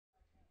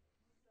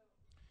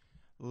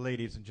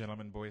Ladies and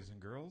gentlemen, boys and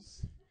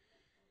girls,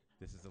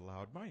 this is a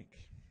loud mic.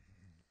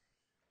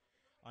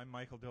 I'm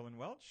Michael Dillon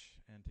Welch,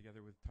 and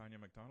together with Tanya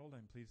McDonald,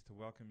 I'm pleased to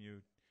welcome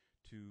you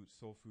to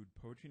Soul Food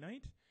Poetry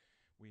Night.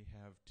 We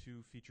have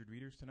two featured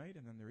readers tonight,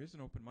 and then there is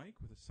an open mic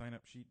with a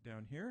sign-up sheet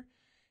down here,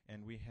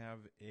 and we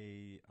have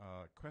a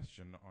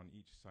question on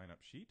each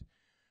sign-up sheet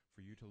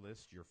for you to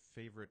list your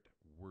favorite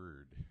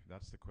word.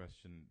 That's the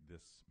question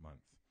this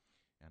month,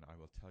 and I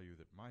will tell you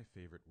that my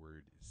favorite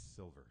word is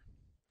silver,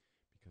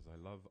 because I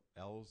love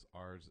L's,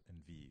 R's, and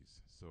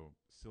V's. So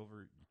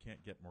silver, you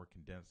can't get more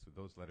condensed with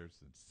those letters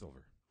than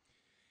silver.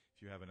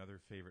 If you have another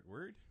favorite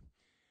word,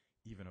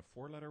 even a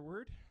four-letter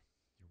word,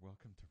 you're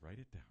welcome to write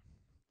it down.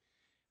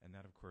 And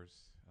that, of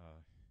course,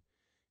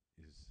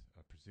 is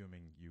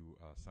presuming you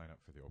sign up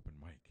for the open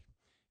mic.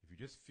 If you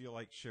just feel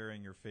like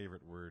sharing your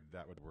favorite word,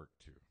 that would work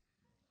too.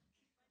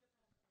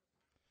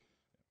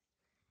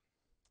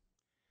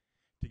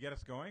 To get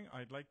us going,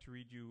 I'd like to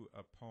read you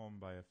a poem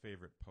by a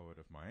favorite poet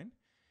of mine,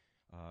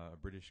 a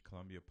British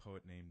Columbia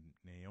poet named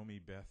Naomi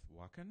Beth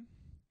Wakan,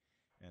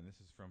 and this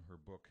is from her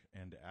book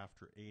And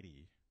After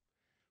 80,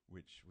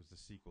 which was the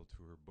sequel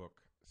to her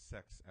book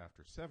Sex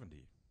After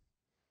 70.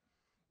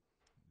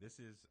 This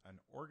is An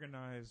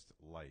Organized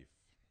Life.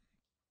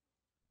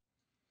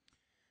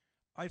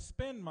 I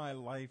spend my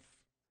life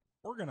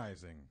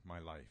organizing my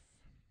life,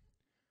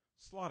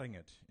 slotting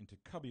it into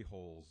cubby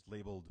holes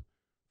labeled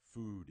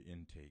food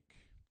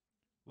intake,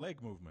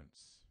 leg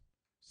movements,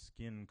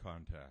 skin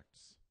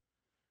contacts,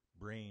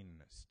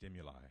 brain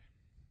stimuli.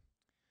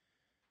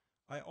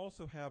 I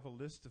also have a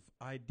list of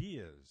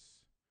ideas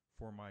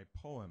for my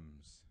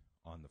poems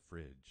on the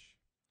fridge,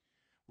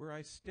 where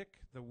I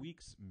stick the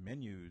week's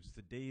menus,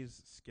 the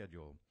day's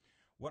schedule,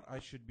 what I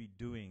should be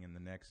doing in the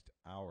next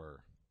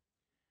hour,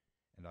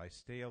 and I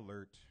stay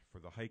alert for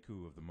the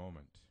haiku of the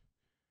moment.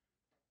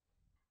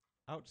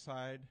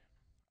 Outside,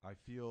 I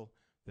feel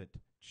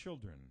that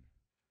children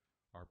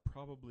are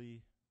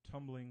probably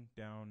tumbling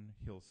down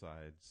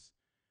hillsides,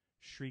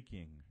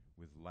 shrieking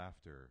with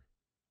laughter.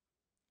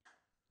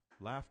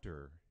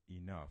 Laughter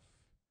enough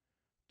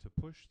to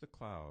push the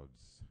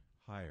clouds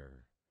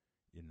higher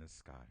in the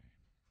sky.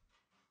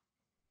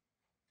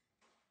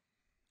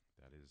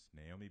 That is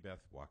Naomi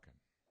Beth Wakan.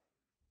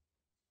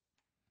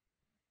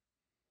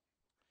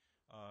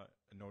 A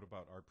note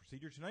about our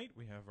procedure tonight.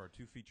 We have our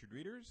two featured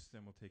readers,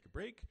 then we'll take a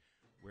break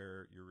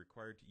where you're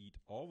required to eat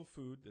all the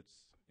food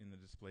that's in the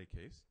display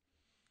case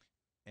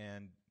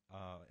and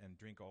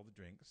drink all the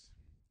drinks.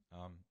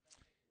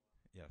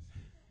 Yes.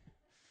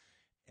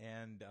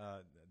 And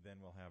then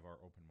we'll have our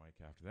open mic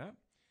after that.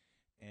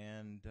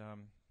 And do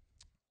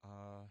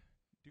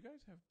you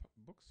guys have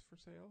books for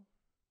sale?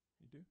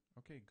 You do?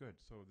 Okay, good.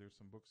 So there's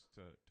some books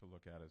to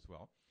look at as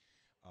well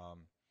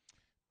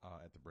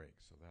at the break.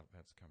 So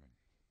that's coming.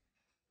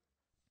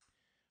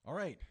 All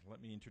right,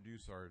 let me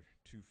introduce our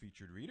two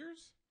featured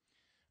readers.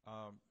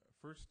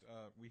 First,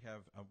 we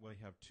have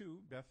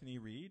two, Bethany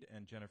Reed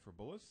and Jennifer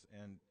Bullis.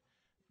 And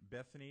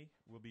Bethany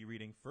will be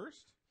reading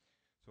first,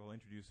 so I'll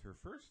introduce her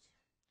first.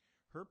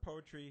 Her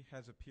poetry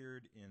has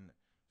appeared in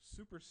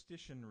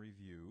Superstition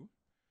Review,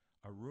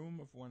 A Room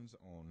of One's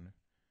Own,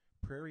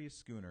 Prairie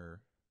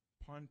Schooner,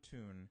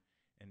 Pontoon,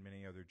 and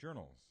many other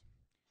journals.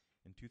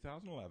 In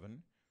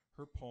 2011,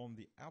 her poem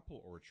The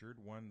Apple Orchard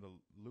won the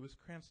Lewis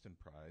Cranston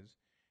Prize,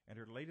 and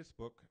her latest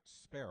book,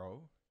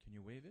 Sparrow, can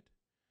you wave it?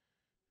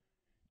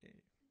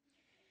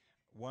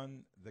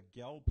 Won the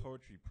Gell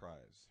Poetry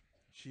Prize.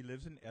 She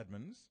lives in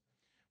Edmonds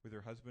with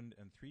her husband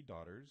and three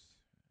daughters,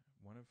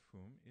 one of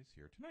whom is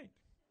here tonight.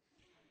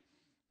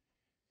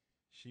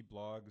 She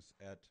blogs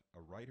at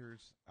A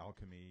Writer's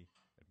Alchemy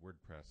at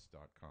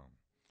WordPress.com.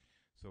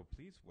 So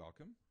please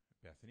welcome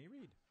Bethany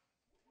Reed.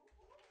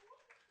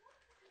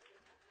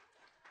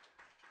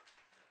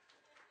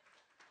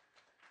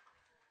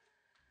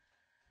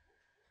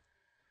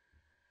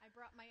 I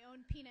brought my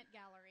own peanut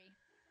gallery.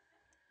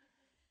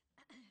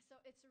 So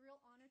it's a real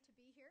honor to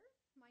be here.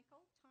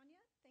 Michael, Tanya,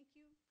 thank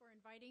you for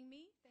inviting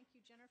me. Thank you,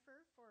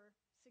 Jennifer, for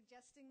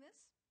suggesting this.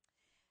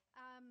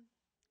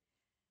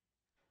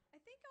 I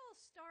think I'll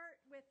start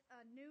with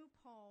a new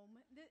poem.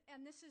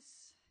 And this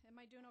is,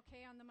 am I doing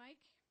okay on the mic?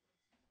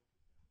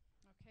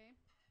 Okay.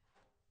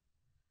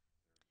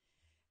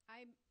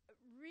 I'm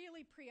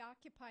really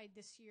preoccupied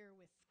this year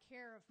with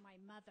care of my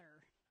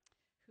mother,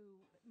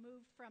 who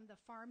moved from the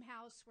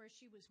farmhouse where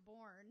she was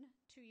born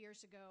 2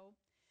 years ago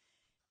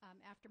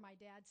after my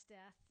dad's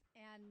death,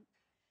 and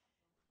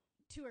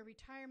to a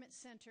retirement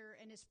center,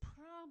 and is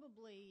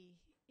probably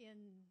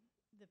in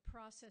the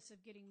process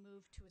of getting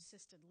moved to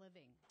assisted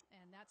living.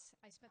 And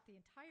I spent the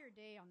entire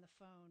day on the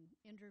phone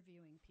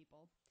interviewing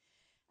people.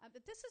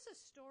 But this is a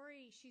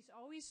story she's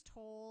always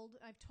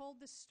told. I've told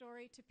this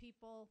story to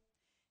people,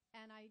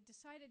 and I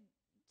decided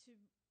to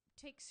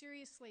take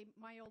seriously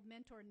my old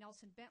mentor,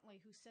 Nelson Bentley,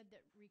 who said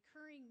that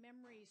recurring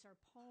memories are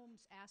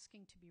poems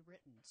asking to be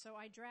written. So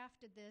I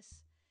drafted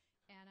this,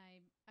 and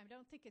I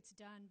don't think it's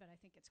done, but I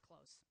think it's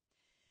close.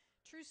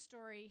 True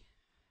story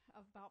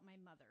about my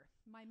mother.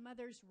 My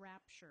mother's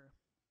rapture.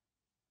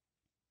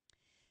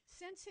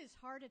 Since his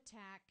heart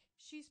attack,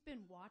 she's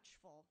been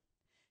watchful.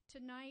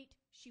 Tonight,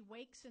 she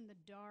wakes in the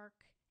dark,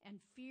 and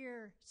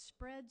fear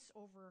spreads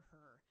over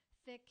her,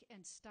 thick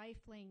and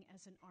stifling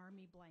as an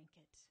army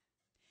blanket.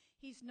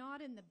 He's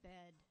not in the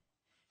bed.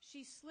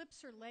 She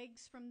slips her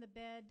legs from the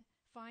bed,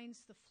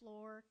 finds the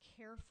floor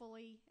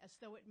carefully as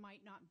though it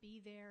might not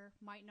be there,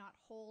 might not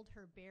hold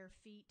her bare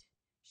feet.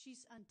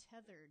 She's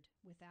untethered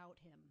without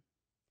him.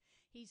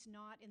 He's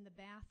not in the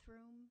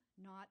bathroom,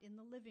 not in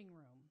the living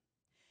room,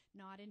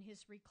 not in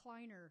his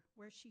recliner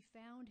where she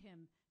found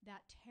him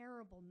that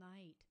terrible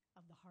night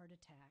of the heart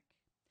attack.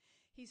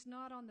 He's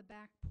not on the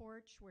back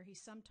porch where he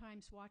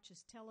sometimes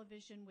watches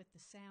television with the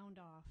sound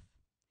off.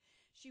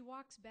 She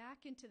walks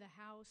back into the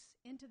house,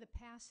 into the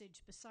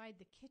passage beside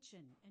the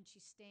kitchen, and she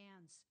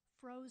stands,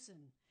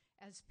 frozen,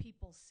 as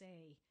people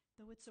say,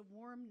 though it's a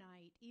warm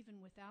night,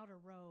 even without a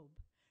robe.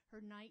 Her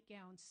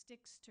nightgown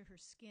sticks to her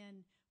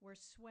skin where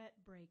sweat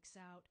breaks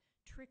out,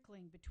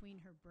 trickling between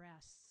her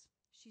breasts.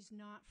 She's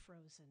not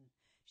frozen.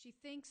 She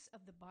thinks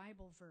of the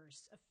Bible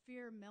verse, of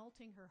fear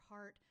melting her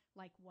heart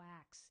like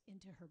wax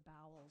into her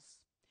bowels.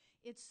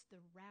 It's the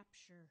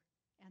rapture,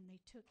 and they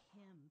took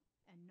him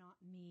and not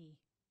me.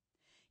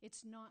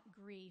 It's not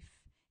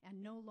grief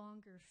and no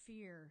longer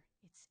fear,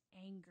 it's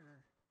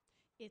anger.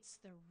 It's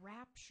the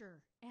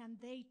rapture, and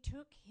they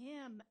took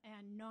him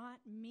and not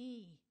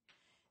me.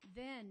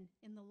 Then,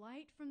 in the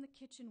light from the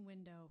kitchen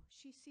window,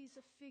 she sees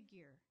a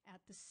figure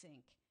at the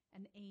sink,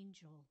 an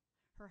angel,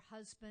 her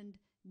husband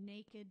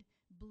naked,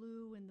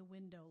 blue in the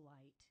window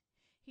light.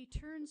 He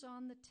turns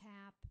on the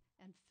tap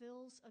and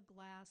fills a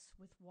glass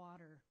with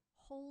water,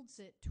 holds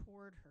it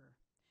toward her.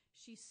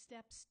 She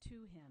steps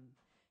to him.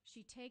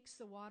 She takes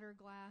the water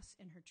glass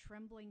in her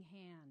trembling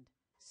hand,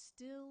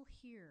 still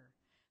here,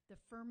 the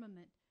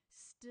firmament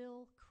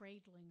still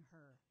cradling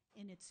her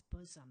in its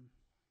bosom.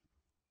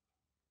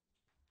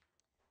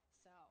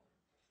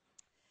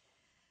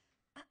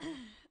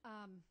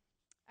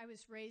 I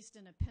was raised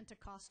in a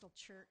Pentecostal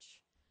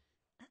church.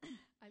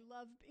 I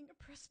love being a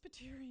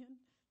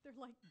Presbyterian. They're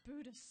like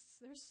Buddhists.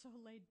 They're so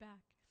laid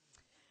back.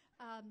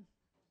 I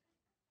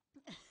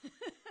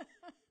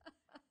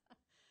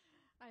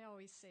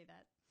always say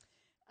that.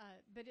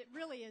 But it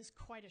really is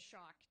quite a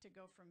shock to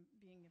go from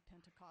being a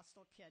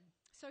Pentecostal kid.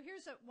 So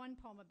here's one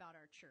poem about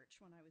our church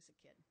when I was a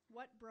kid.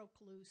 What broke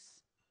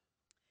loose?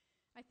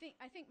 I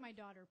think my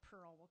daughter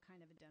Pearl will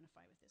kind of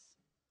identify with this.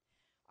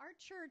 Our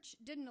church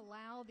didn't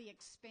allow the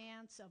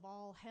expanse of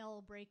all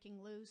hell breaking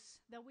loose,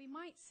 though we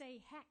might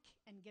say heck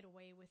and get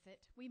away with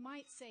it. We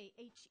might say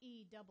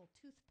H-E double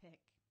toothpick.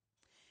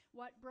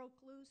 What broke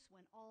loose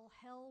when all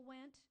hell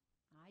went?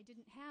 I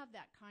didn't have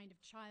that kind of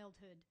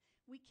childhood.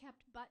 We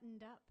kept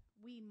buttoned up.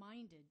 We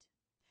minded.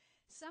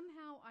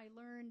 Somehow I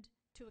learned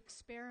to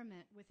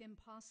experiment with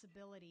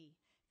impossibility,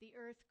 the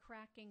earth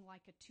cracking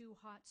like a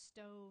too-hot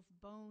stove,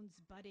 bones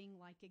budding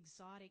like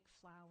exotic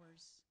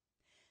flowers.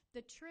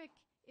 The trick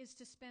is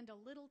to spend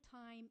a little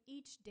time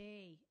each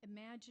day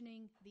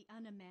imagining the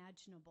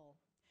unimaginable.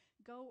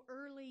 Go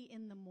early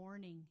in the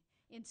morning.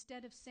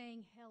 Instead of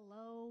saying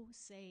hello,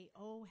 say,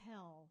 oh,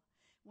 hell.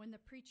 When the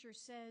preacher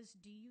says,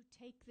 do you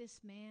take this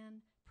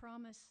man?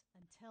 Promise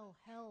until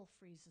hell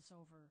freezes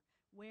over.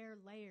 Wear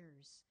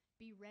layers.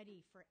 Be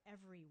ready for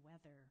every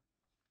weather.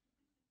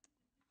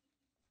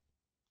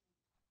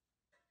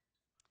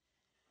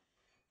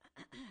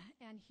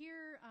 And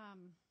here,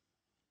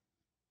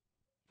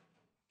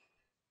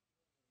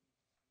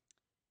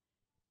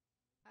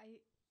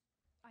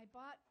 I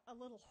bought a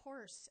little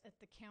horse at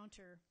the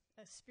counter,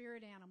 a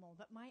spirit animal,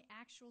 but my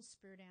actual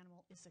spirit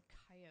animal is a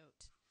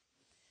coyote,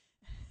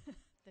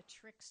 the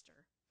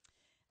trickster.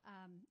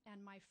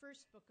 And my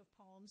first book of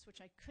poems, which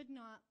I could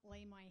not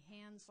lay my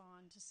hands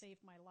on to save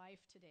my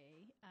life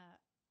today,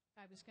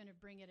 I was going to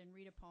bring it and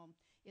read a poem,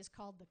 is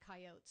called The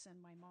Coyotes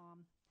and My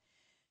Mom.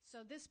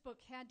 So this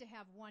book had to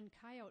have one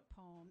coyote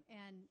poem,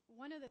 and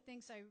one of the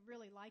things I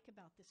really like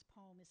about this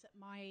poem is that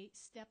my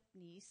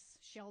step-niece,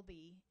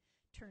 Shelby,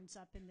 turns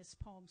up in this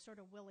poem sort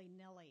of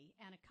willy-nilly.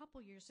 And a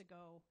couple years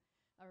ago,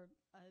 or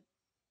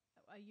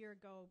a year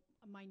ago,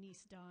 my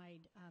niece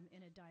died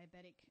in a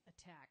diabetic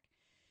attack.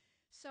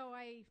 So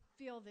I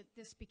feel that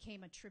this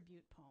became a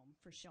tribute poem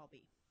for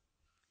Shelby.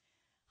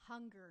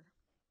 Hunger.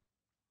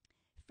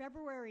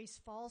 February's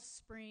false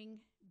spring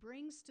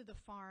brings to the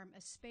farm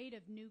a spade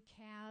of new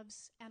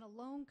calves and a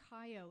lone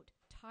coyote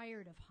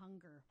tired of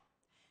hunger.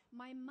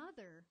 My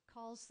mother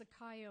calls the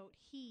coyote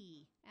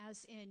he,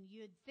 as in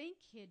you'd think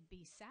he'd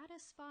be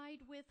satisfied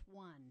with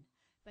one,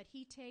 but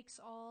he takes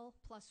all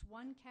plus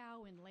one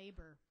cow in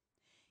labor.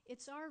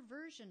 It's our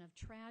version of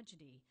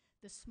tragedy,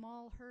 the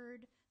small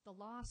herd, the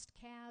lost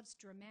calves,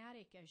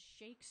 dramatic as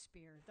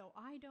Shakespeare, though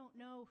I don't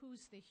know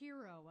who's the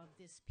hero of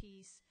this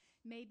piece.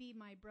 Maybe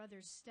my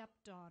brother's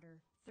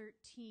stepdaughter,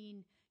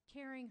 13,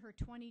 carrying her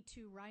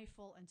 .22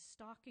 rifle and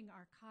stalking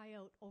our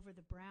coyote over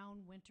the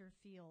brown winter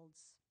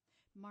fields.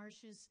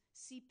 Marshes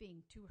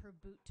seeping to her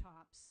boot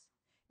tops,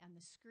 and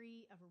the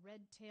scree of a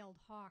red-tailed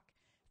hawk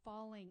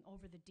falling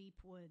over the deep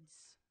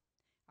woods.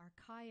 Our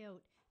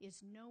coyote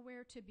is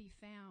nowhere to be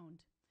found.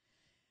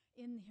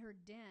 In her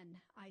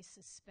den, I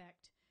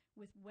suspect,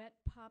 with wet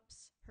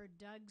pups, her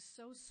dugs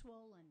so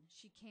swollen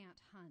she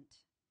can't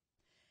hunt.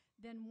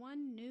 Then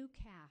one new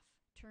calf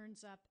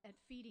turns up at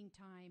feeding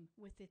time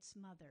with its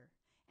mother,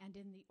 and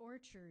in the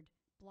orchard,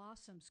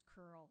 blossoms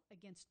curl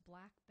against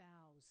black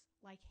boughs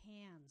like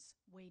hands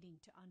waiting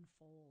to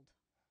unfold.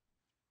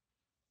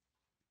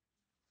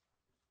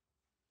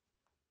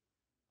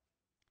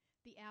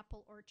 The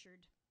apple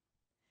orchard.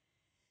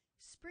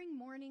 Spring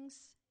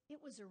mornings, it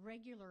was a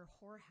regular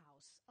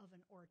whorehouse of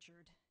an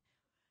orchard.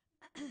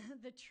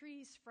 The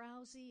trees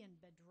frowsy and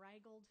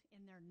bedraggled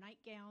in their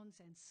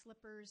nightgowns and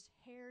slippers,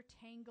 hair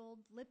tangled,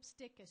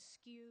 lipstick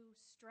askew,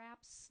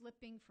 straps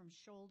slipping from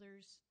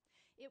shoulders.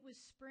 It was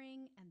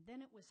spring, and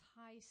then it was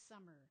high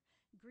summer.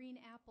 Green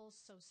apples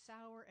so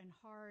sour and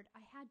hard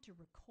I had to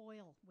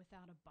recoil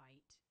without a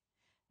bite.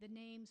 The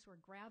names were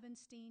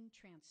Gravenstein,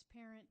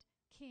 Transparent,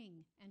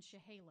 King, and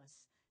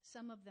Chehalis,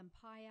 some of them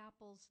pie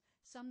apples,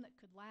 some that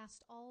could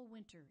last all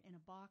winter in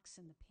a box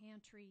in the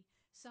pantry,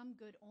 some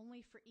good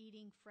only for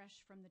eating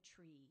fresh from the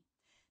tree.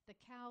 The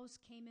cows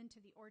came into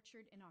the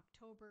orchard in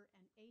October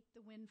and ate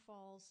the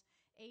windfalls,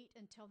 ate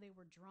until they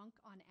were drunk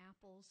on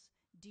apples.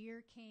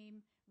 Deer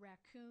came,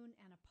 raccoon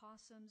and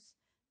opossums.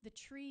 The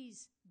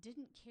trees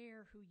didn't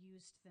care who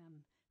used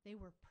them. They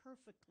were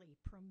perfectly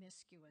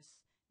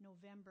promiscuous.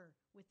 November,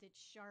 with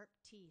its sharp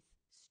teeth,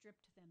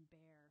 stripped them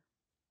bare.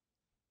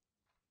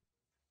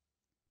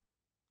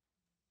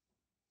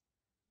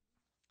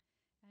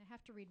 I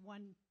have to read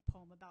one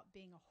poem about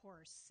being a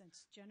horse,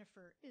 since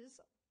Jennifer is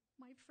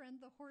my friend,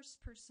 the horse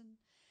person.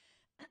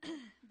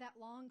 That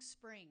long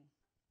spring.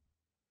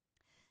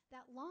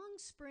 That long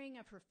spring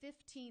of her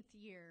 15th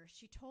year,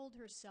 she told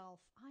herself,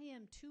 I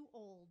am too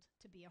old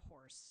to be a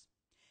horse.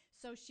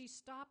 So she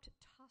stopped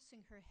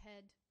tossing her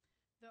head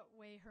the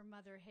way her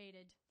mother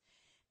hated,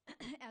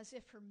 as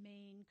if her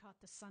mane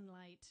caught the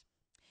sunlight.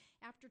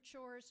 After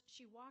chores,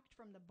 she walked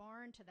from the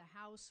barn to the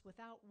house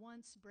without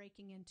once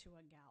breaking into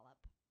a gallop.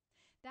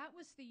 That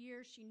was the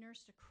year she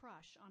nursed a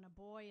crush on a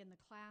boy in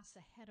the class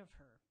ahead of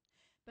her.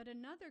 But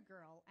another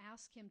girl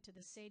asked him to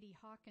the Sadie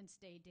Hawkins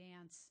Day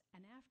dance,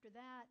 and after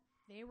that,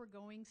 they were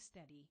going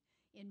steady.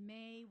 In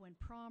May, when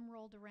prom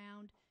rolled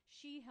around,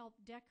 she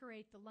helped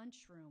decorate the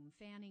lunchroom,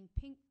 fanning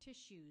pink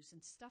tissues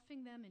and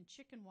stuffing them in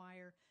chicken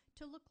wire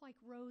to look like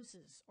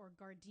roses or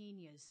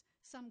gardenias,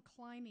 some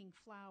climbing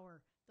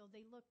flower, though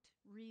they looked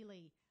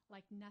really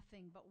like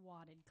nothing but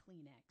wadded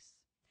Kleenex.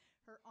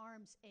 Her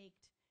arms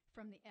ached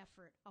from the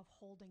effort of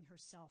holding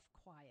herself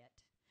quiet.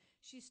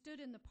 She stood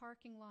in the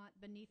parking lot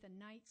beneath a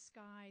night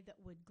sky that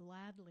would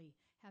gladly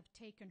have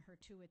taken her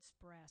to its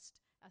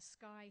breast, a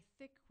sky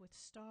thick with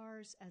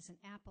stars as an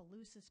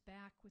Appaloosa's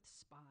back with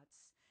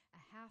spots.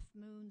 A half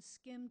moon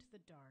skimmed the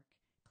dark,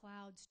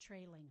 clouds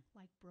trailing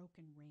like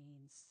broken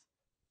reins.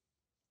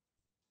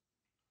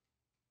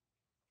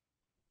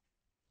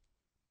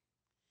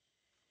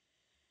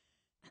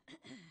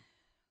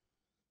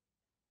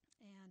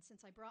 And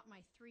since I brought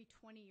my 3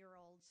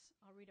 20-year-olds,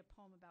 I'll read a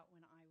poem about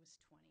when I was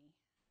 20.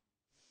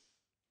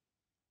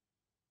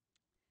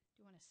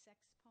 Do you want a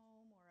sex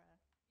poem or a...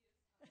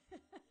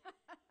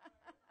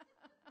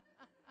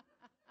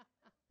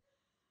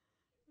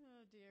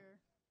 Oh, dear.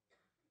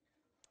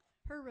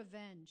 Her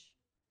revenge.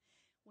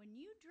 When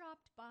you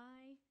dropped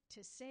by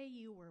to say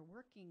you were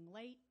working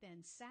late,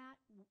 then sat...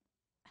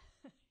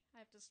 I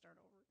have to start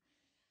over.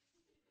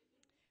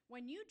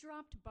 When you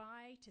dropped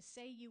by to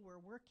say you were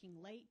working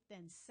late,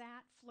 then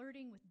sat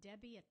flirting with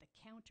Debbie at the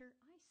counter,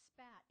 I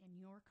spat in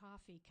your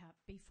coffee cup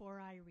before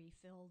I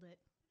refilled it.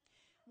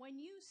 When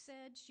you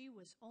said she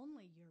was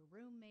only your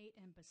roommate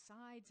and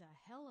besides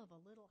a hell of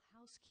a little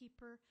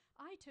housekeeper,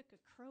 I took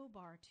a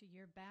crowbar to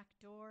your back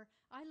door.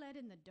 I let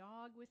in the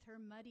dog with her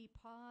muddy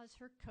paws,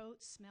 her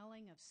coat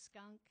smelling of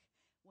skunk.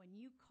 When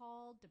you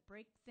called to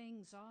break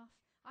things off,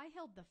 I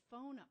held the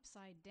phone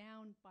upside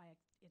down by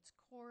its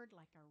cord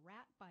like a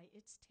rat by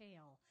its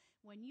tail.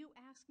 When you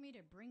asked me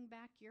to bring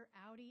back your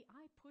Audi,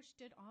 I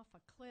pushed it off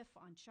a cliff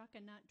on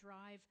Chuckanut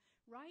Drive,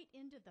 right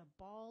into the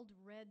bald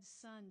red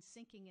sun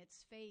sinking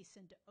its face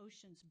into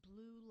ocean's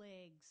blue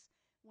legs.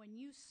 When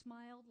you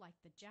smiled like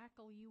the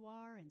jackal you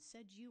are and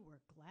said you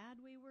were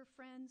glad we were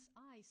friends,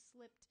 I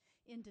slipped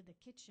into the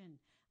kitchen.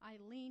 I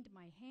leaned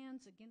my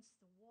hands against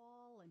the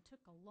wall and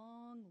took a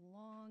long,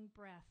 long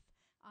breath.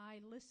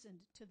 I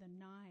listened to the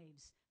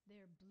knives,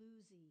 their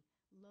bluesy,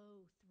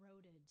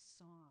 low-throated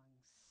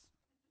songs.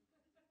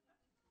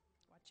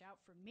 Watch out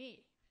for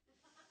me.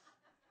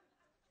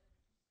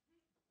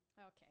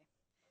 Okay.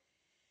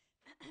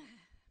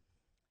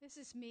 This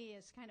is me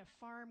as kind of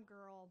farm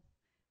girl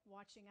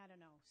watching, I don't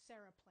know,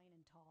 Sarah Plain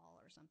and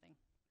Tall or something.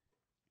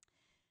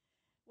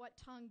 What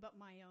tongue but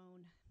my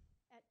own?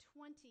 At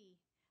 20,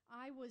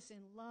 I was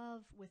in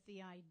love with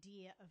the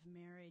idea of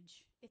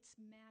marriage, its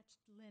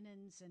matched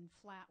linens and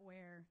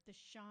flatware, the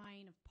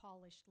shine of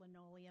polished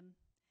linoleum.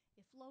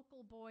 If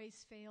local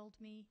boys failed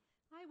me,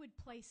 I would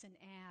place an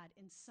ad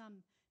in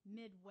some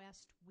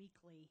Midwest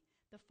weekly,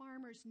 the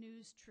Farmers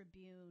News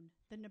Tribune,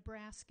 the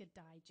Nebraska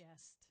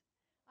Digest.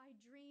 I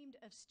dreamed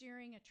of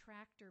steering a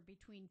tractor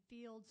between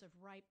fields of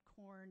ripe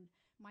corn,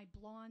 my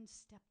blonde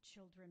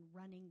stepchildren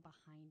running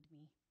behind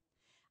me.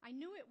 I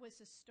knew it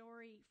was a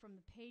story from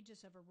the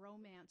pages of a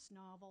romance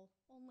novel,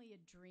 only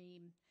a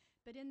dream.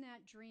 But in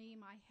that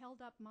dream, I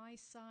held up my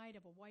side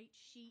of a white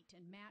sheet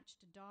and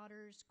matched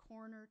daughters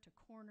corner to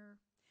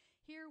corner.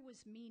 Here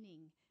was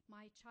meaning,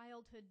 my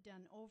childhood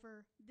done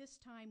over,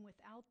 this time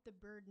without the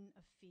burden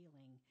of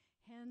feeling.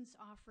 Hens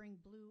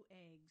offering blue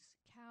eggs,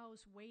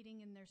 cows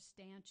waiting in their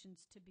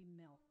stanchions to be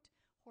milked,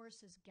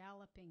 horses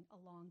galloping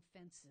along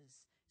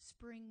fences,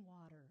 spring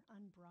water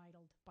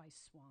unbridled by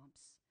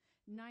swamps.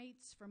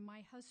 Nights from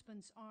my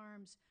husband's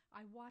arms,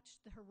 I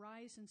watched the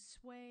horizon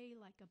sway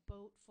like a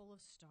boat full of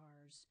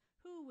stars.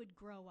 Who would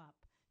grow up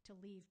to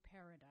leave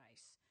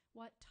paradise?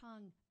 What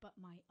tongue but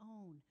my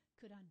own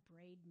could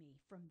unbraid me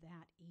from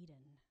that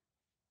Eden?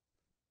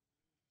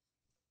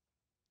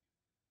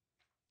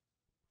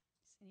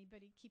 Is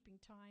anybody keeping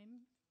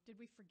time? Did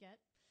we forget?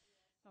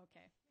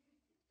 Okay.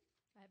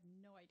 I have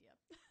no idea.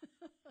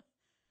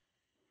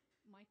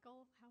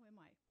 Michael, how am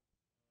I?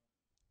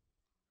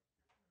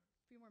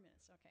 A few more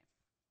minutes, okay.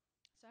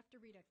 So I have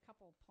to read a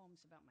couple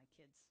poems about my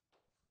kids.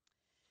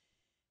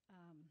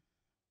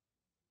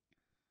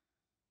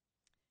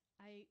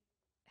 I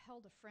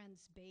held a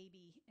friend's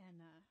baby and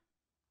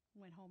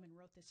went home and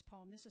wrote this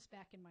poem. This was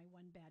back in my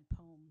one bad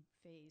poem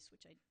phase, where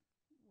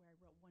I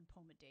wrote one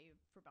poem a day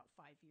for about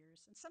 5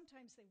 years, and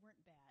sometimes they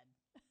weren't bad.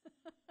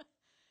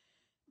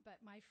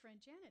 But my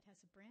friend Janet has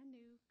a brand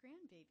new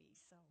grandbaby,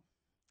 so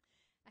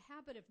a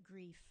habit of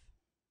grief.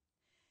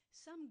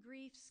 Some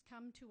griefs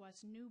come to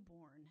us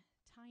newborn,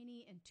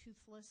 tiny and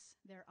toothless,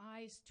 their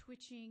eyes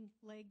twitching,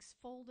 legs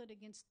folded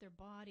against their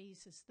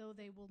bodies as though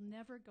they will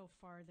never go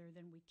farther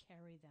than we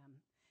carry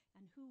them.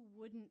 And who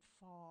wouldn't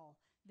fall,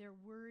 their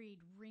worried,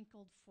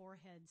 wrinkled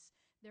foreheads,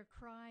 their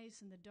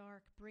cries in the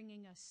dark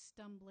bringing us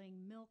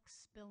stumbling, milk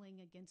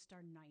spilling against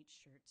our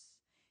nightshirts.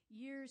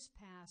 Years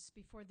pass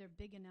before they're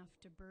big enough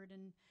to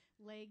burden,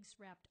 legs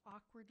wrapped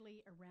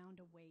awkwardly around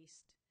a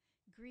waist.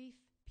 Grief,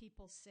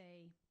 people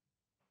say,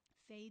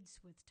 fades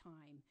with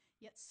time,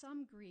 yet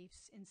some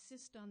griefs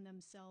insist on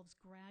themselves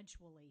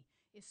gradually,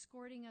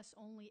 escorting us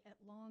only at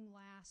long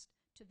last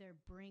to their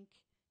brink,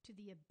 to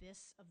the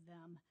abyss of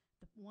them,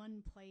 the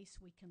one place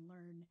we can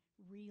learn,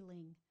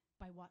 reeling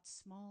by what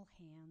small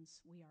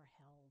hands we are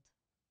held.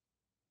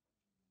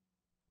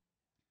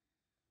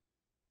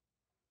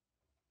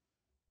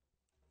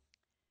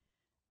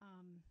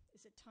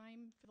 Is it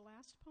time for the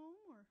last poem,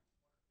 or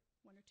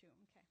one or two?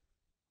 Okay.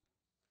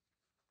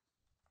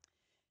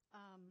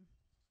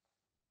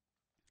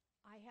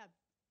 I have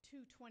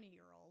two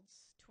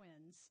 20-year-olds,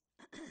 twins,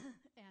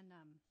 and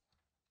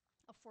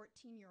a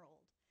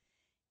 14-year-old.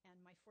 And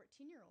my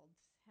 14-year-old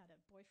had a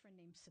boyfriend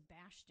named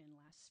Sebastian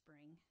last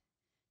spring.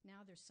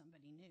 Now there's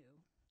somebody new.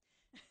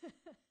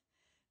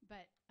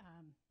 But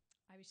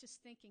I was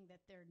just thinking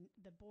that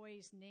the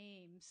boys'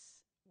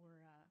 names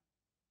were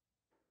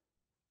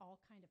all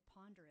kind of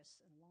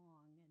ponderous and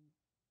long and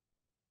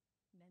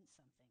meant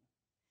something.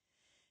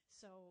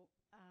 So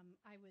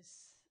I was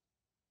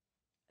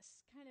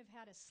kind of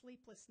had a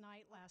sleepless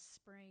night last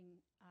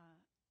spring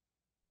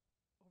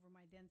over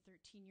my then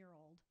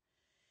 13-year-old.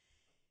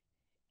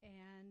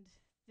 And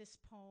this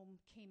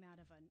poem came out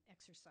of an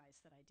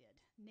exercise that I did,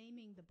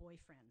 naming the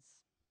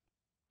boyfriends.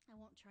 I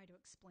won't try to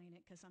explain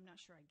it because I'm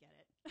not sure I get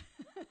it.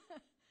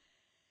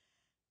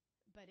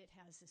 But it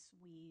has this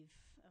weave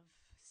of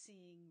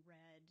seeing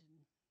red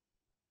and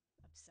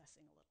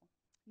obsessing a little.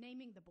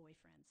 Naming the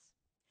boyfriends.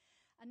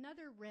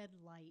 Another red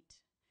light.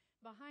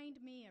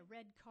 Behind me, a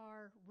red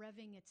car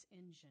revving its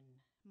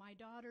engine. My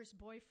daughter's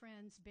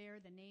boyfriends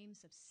bear the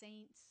names of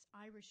saints,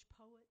 Irish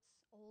poets,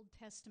 Old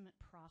Testament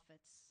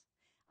prophets.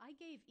 I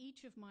gave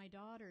each of my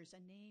daughters a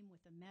name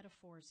with a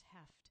metaphor's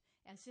heft,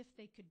 as if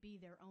they could be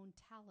their own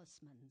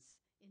talismans.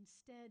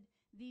 Instead,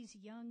 these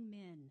young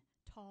men,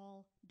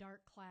 tall,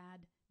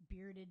 dark-clad,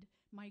 bearded,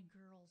 my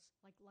girls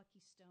like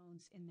lucky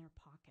stones in their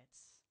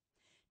pockets.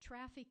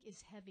 Traffic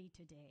is heavy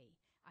today.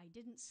 I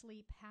didn't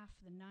sleep half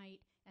the night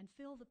and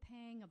feel the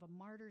pang of a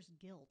martyr's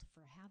guilt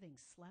for having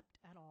slept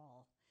at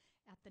all.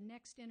 At the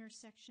next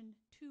intersection,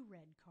 2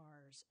 red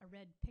cars, a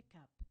red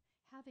pickup.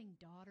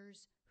 Having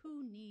daughters,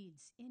 who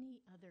needs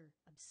any other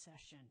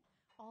obsession?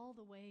 All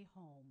the way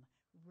home,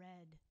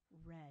 red,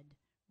 red,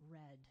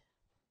 red.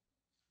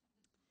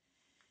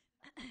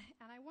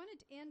 And I wanted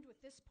to end with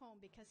this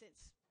poem because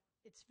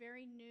it's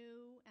very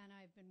new and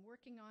I've been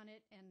working on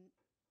it, and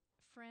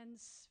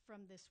friends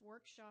from this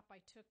workshop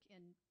I took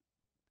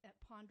at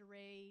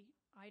Ponderay,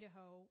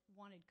 Idaho,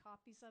 wanted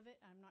copies of it.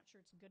 I'm not sure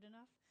it's good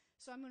enough.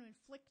 So I'm going to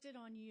inflict it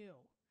on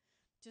you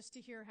just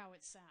to hear how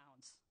it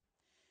sounds.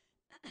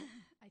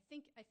 I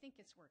think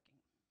it's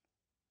working.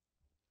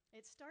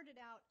 It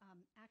started out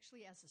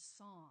actually as a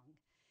song,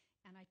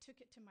 and I took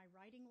it to my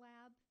writing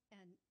lab,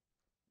 and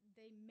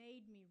they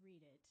made me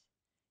read it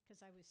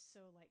because I was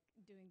so like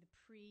doing the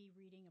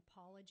pre-reading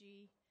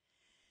apology.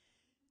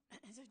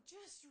 I said,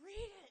 just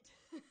read it.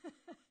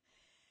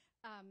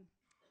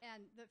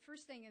 And the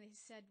first thing that he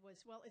said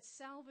was, well, it's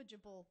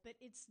salvageable, but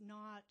it's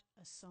not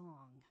a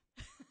song.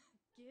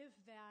 Give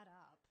that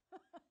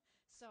up.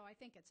 So I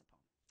think it's a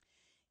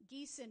poem.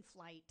 Geese in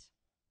Flight.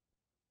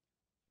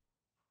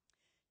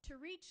 To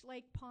reach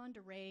Lake Pend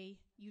Oreille,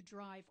 you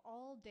drive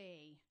all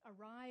day,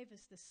 arrive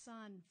as the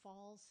sun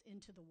falls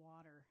into the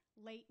water.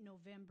 Late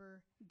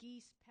November,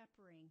 geese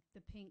peppering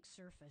the pink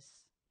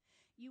surface.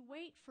 You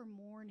wait for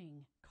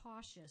morning,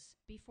 cautious,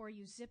 before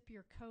you zip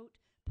your coat,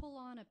 pull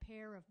on a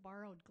pair of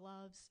borrowed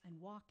gloves,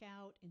 and walk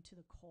out into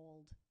the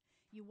cold.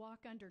 You walk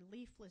under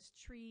leafless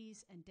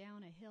trees and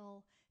down a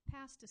hill,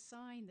 past a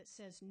sign that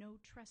says no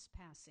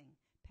trespassing,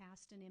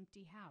 past an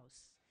empty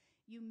house.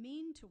 You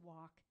mean to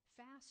walk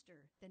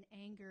faster than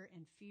anger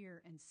and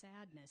fear and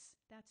sadness.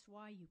 That's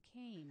why you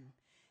came.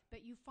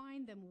 But you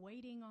find them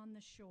waiting on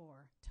the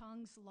shore,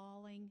 tongues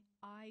lolling,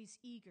 eyes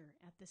eager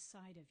at the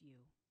sight of you.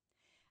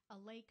 A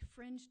lake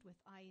fringed with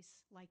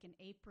ice like an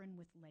apron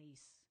with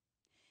lace.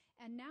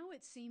 And now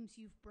it seems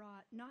you've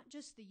brought not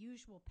just the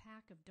usual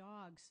pack of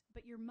dogs,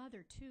 but your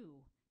mother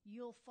too.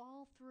 You'll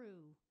fall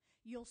through.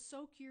 You'll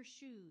soak your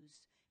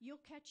shoes. You'll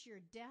catch your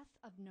death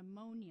of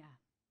pneumonia.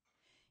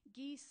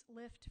 Geese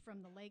lift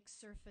from the lake's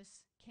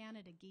surface,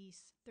 Canada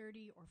geese,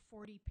 30 or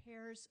 40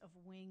 pairs of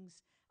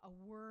wings, a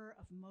whir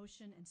of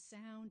motion and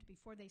sound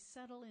before they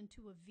settle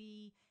into a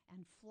V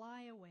and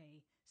fly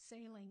away,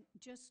 sailing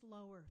just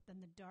lower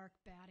than the dark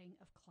batting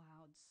of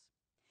clouds.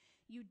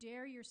 You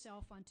dare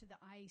yourself onto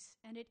the ice,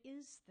 and it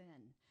is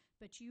thin,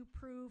 but you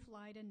prove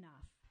light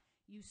enough.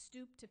 You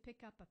stoop to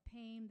pick up a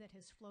pane that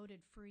has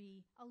floated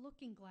free, a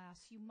looking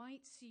glass you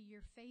might see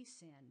your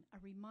face in,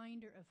 a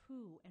reminder of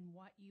who and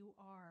what you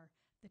are,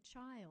 the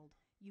child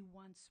you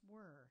once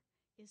were.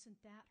 Isn't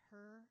that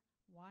her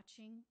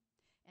watching?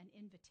 An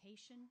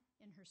invitation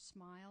in her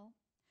smile?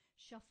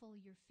 Shuffle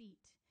your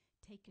feet,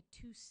 take a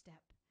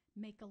two-step,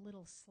 make a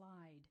little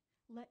slide.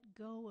 Let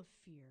go of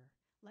fear.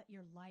 Let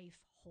your life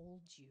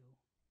hold you.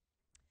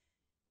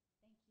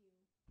 Thank you.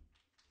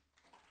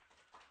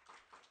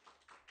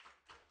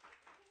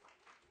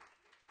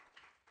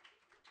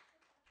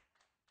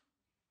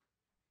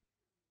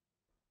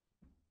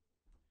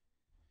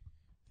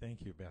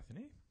 Thank you,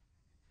 Bethany.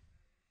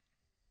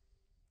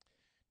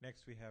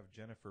 Next, we have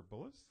Jennifer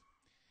Bullis,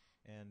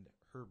 and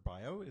her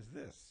bio is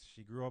this.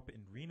 She grew up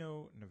in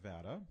Reno,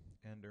 Nevada,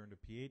 and earned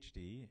a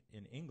PhD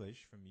in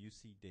English from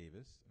UC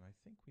Davis, and I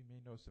think we may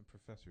know some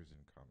professors in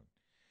common,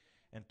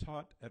 and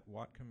taught at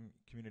Whatcom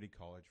Community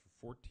College for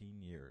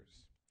 14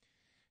 years.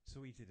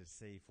 So easy to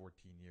say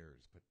 14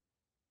 years, but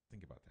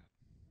think about that.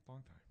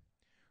 Long time.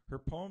 Her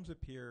poems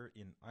appear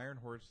in Iron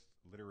Horse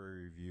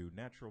Literary Review,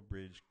 Natural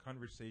Bridge,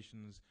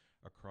 Conversations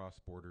Across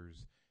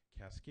Borders,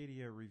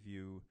 Cascadia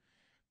Review,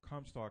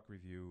 Comstock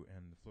Review,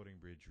 and the Floating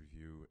Bridge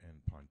Review,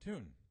 and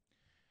Pontoon.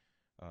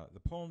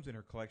 The poems in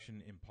her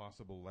collection,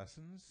 Impossible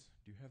Lessons.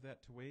 Do you have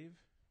that to wave?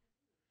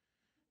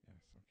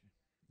 Yes, okay.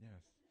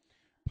 Yes.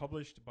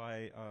 Published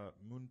by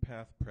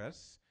Moonpath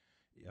Press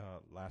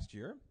last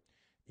year.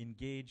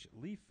 Engage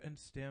leaf and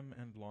stem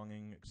and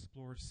longing,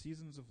 explore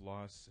seasons of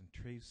loss, and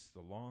trace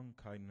the long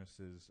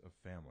kindnesses of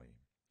family.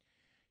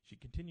 She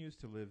continues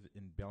to live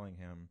in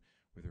Bellingham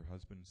with her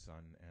husband,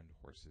 son, and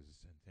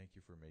horses, and thank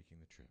you for making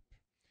the trip.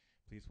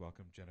 Please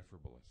welcome Jennifer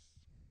Bullis.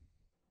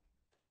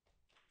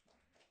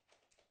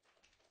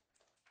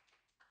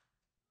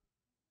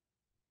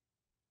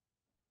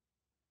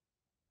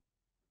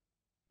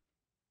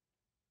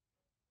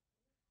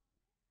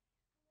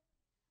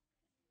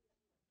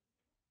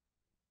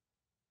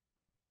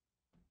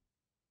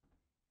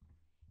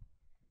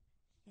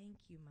 Thank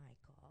you,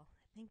 Michael.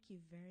 Thank you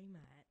very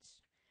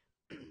much.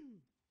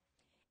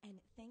 And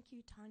thank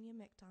you, Tanya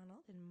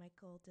McDonald and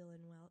Michael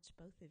Dillon Welch,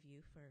 both of you,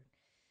 for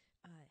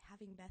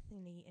having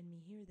Bethany and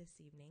me here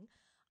this evening.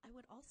 I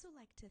would also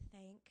like to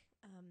thank,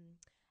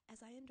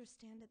 as I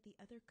understand it, the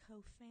other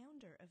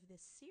co-founder of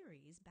this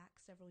series back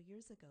several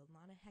years ago,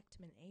 Lana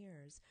Hechtman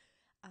Ayers,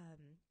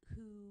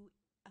 who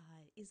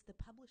is the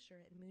publisher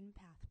at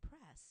Moonpath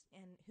Press,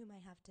 and whom I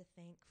have to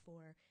thank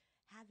for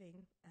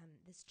having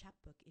this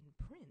chapbook in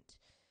print.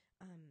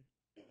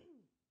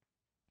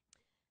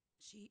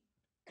 She,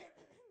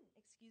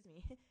 excuse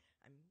me,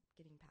 I'm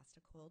getting past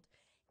a cold,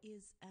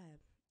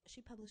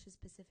 she publishes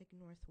Pacific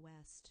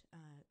Northwest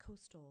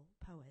coastal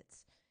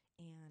poets,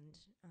 and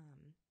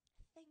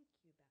thank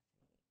you,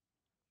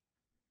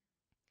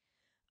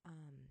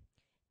 Bethany,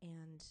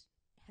 and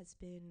has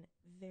been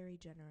very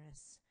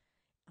generous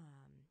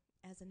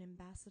as an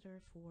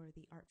ambassador for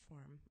the art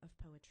form of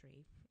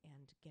poetry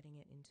and getting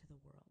it into the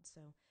world.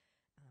 So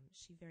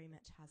she very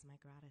much has my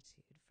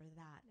gratitude for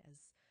that,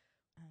 as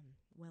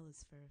well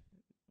as for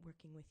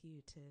working with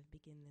you to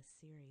begin this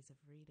series of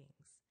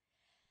readings.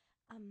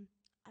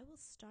 I will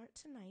start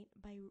tonight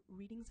by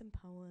reading some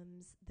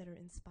poems that are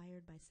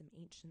inspired by some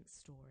ancient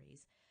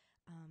stories.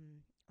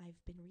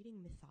 I've been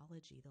reading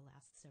mythology the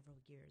last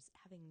several years,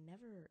 having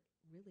never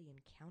really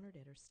encountered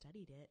it or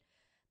studied it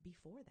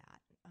before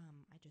that.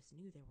 I just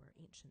knew there were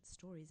ancient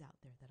stories out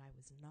there that I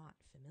was not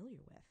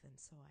familiar with, and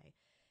so I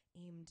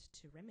aimed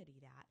to remedy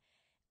that.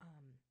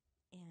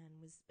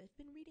 I've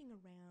been reading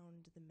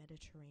around the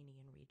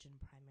Mediterranean region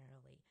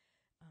primarily,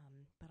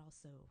 but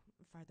also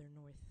farther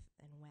north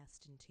and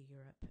west into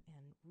Europe,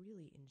 and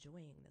really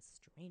enjoying the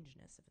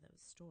strangeness of those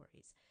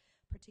stories,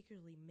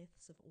 particularly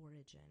myths of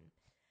origin,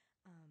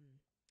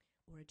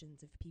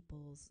 origins of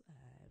peoples,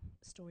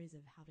 stories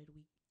of how did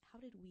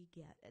we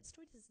get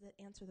stories that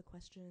answer the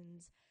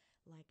questions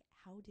like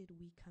how did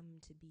we come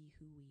to be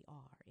who we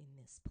are in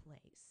this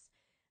place.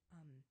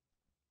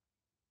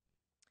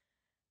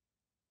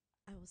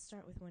 I will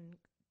start with one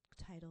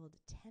titled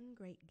 10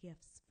 Great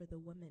Gifts for the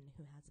Woman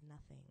Who Has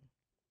Nothing.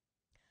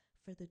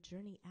 For the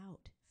journey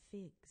out,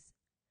 figs,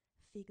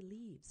 fig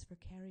leaves for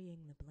carrying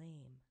the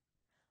blame,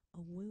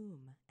 a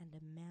womb and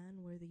a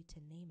man worthy to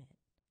name it,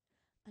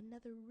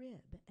 another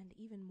rib and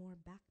even more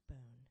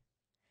backbone,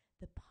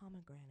 the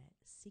pomegranate,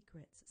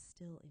 secrets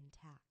still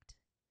intact,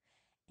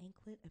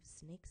 anklet of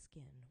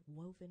snakeskin,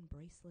 woven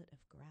bracelet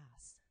of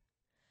grass,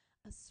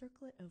 a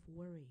circlet of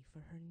worry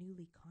for her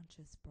newly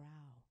conscious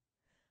brow,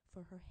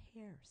 for her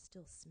hair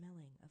still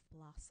smelling of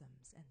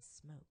blossoms and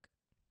smoke.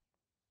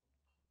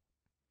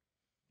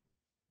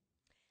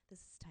 This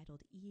is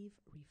titled Eve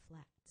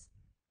Reflects.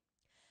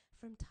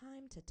 From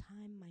time to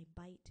time my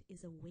bite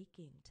is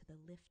awaking to the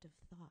lift of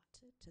thought,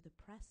 to the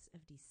press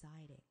of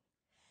deciding.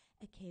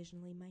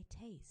 Occasionally my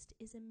taste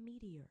is a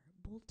meteor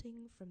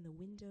bolting from the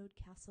windowed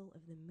castle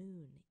of the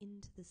moon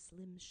into the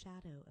slim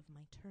shadow of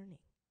my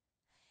turning.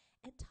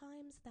 At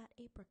times that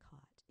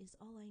apricot is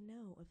all I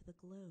know of the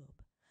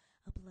globe,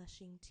 a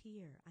blushing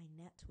tear I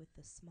net with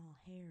the small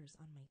hairs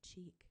on my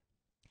cheek.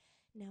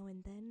 Now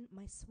and then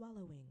my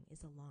swallowing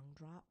is a long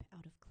drop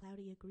out of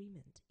cloudy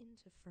agreement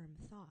into firm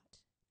thought.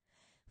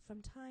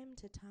 From time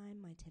to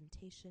time my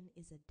temptation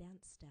is a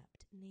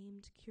dance-stepped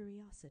named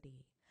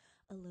curiosity,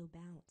 a low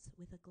bounce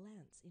with a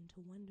glance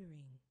into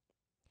wondering.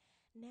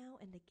 Now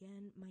and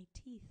again my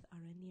teeth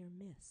are a near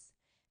miss,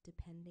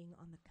 depending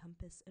on the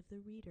compass of the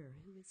reader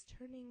who is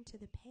turning to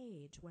the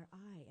page where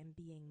I am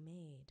being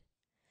made.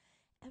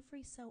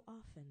 Every so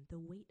often the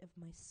weight of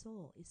my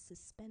soul is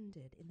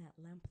suspended in that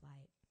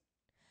lamplight.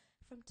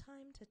 From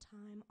time to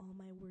time all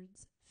my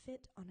words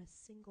fit on a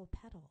single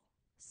petal,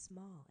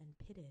 small and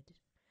pitted,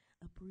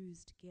 a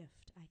bruised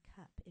gift I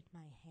cup in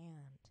my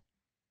hand.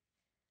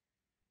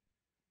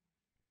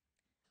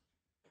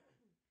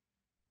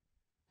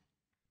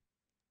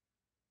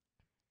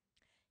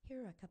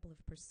 Here are a couple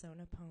of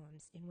persona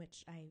poems in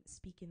which I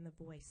speak in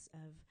the voice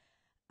of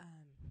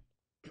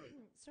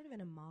sort of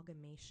an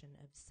amalgamation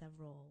of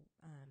several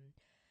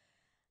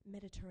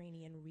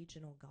Mediterranean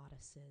regional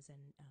goddesses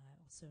and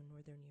also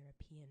Northern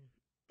European.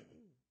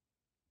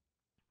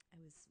 I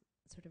was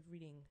sort of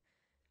reading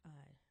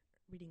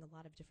a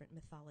lot of different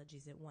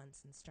mythologies at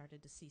once and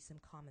started to see some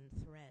common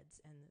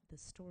threads, and the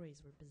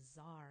stories were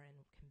bizarre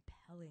and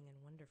compelling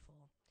and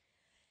wonderful.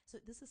 So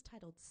this is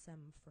titled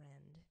Some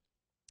Friend.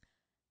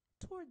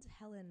 Towards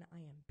Helen I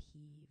am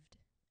peeved.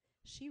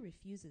 She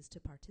refuses to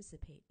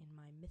participate in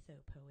my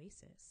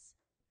mythopoesis.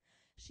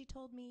 She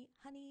told me,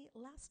 honey,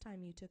 last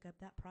time you took up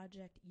that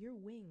project, your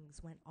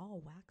wings went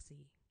all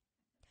waxy.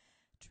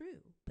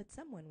 True, but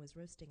someone was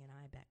roasting an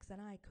ibex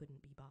and I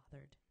couldn't be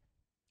bothered.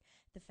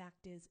 The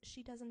fact is,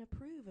 she doesn't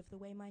approve of the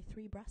way my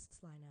 3 breasts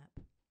line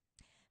up.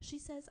 She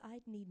says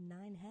I'd need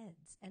 9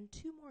 heads and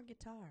 2 more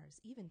guitars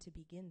even to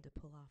begin to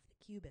pull off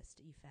the cubist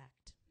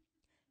effect.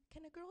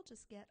 Can a girl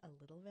just get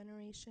a little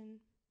veneration?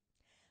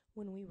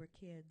 When we were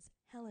kids,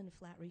 Helen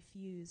flat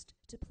refused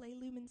to play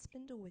loom and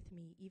spindle with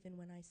me even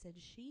when I said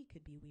she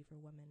could be Weaver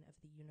Woman of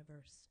the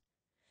universe.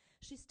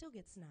 She still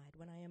gets snide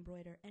when I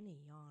embroider any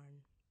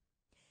yarn.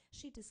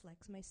 She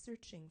dislikes my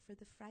searching for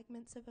the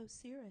fragments of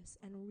Osiris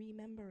and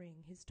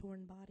remembering his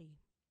torn body.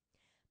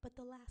 But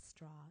the last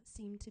straw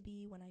seemed to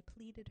be when I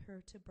pleaded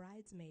her to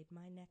bridesmaid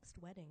my next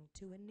wedding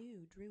to a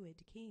new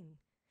druid king.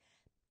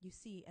 You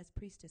see, as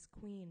priestess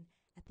queen,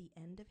 at the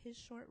end of his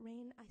short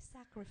reign, I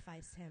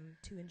sacrifice him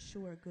to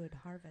ensure good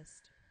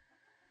harvest.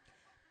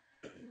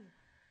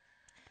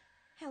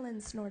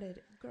 Helen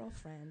snorted,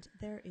 girlfriend,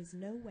 there is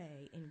no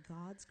way in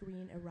God's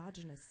green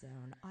erogenous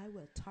zone I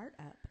will tart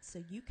up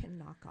so you can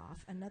knock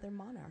off another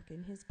monarch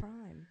in his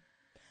prime.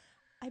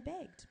 I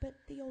begged, but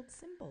the old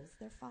symbols,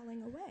 they're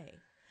falling away.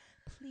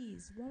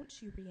 Please,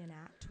 won't you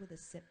reenact with a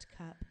sipped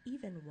cup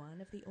even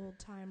one of the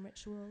old-time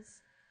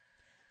rituals?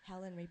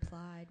 Helen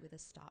replied with a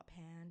stop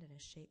hand and a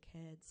shake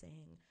head,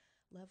 saying,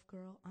 love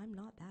girl, I'm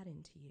not that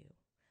into you,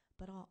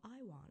 but all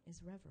I want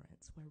is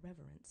reverence where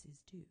reverence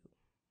is due.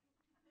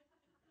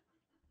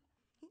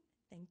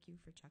 Thank you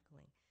for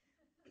chuckling.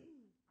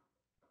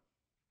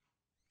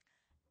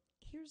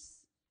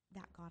 Here's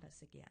that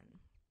goddess again,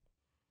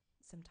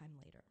 sometime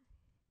later.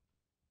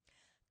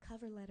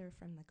 Cover letter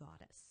from the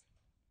goddess.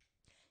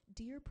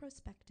 Dear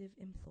prospective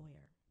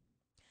employer,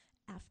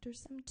 after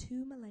some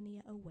 2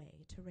 millennia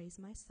away to raise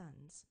my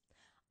sons,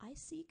 I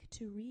seek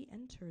to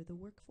re-enter the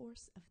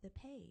workforce of the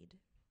paid.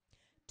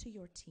 To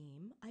your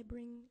team, I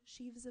bring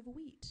sheaves of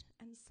wheat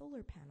and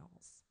solar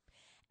panels,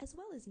 as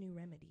well as new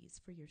remedies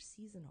for your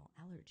seasonal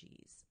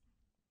allergies.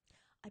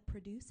 I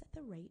produce at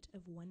the rate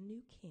of 1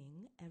 new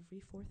king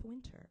every 4th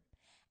winter,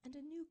 and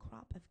a new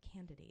crop of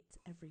candidates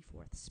every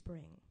fourth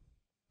spring.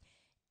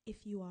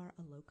 If you are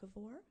a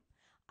locavore,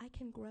 I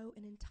can grow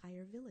an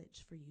entire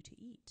village for you to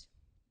eat.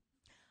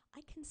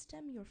 I can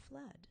stem your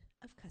flood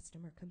of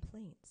customer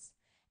complaints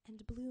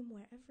and bloom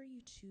wherever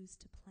you choose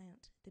to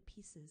plant the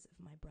pieces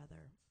of my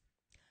brother.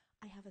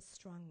 I have a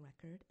strong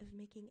record of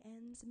making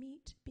ends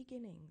meet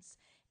beginnings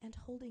and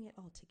holding it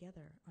all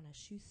together on a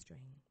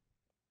shoestring.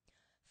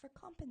 For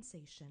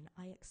compensation,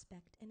 I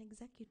expect an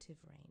executive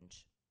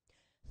range.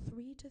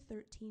 3 to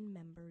 13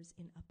 members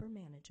in upper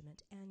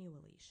management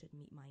annually should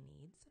meet my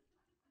needs.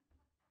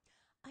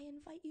 I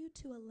invite you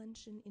to a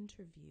luncheon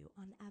interview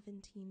on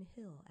Aventine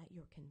Hill at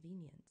your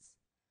convenience.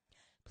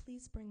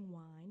 Please bring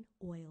wine,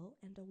 oil,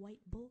 and a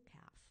white bull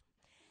calf,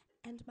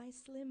 and my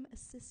slim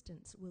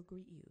assistants will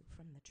greet you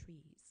from the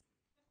trees.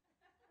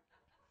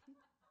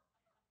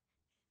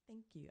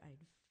 Thank you. I had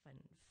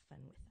fun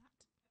with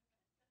that.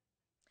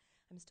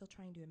 I'm still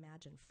trying to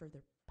imagine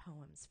further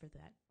poems for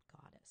that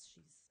goddess.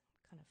 She's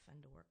kind of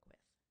fun to work with.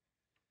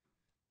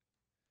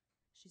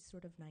 She's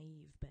sort of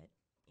naive, but,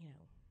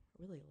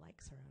 really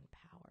likes her own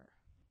power.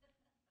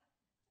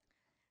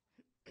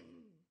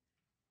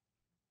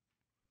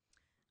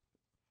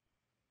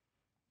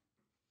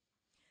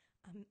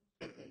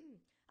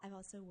 I've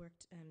also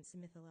worked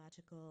some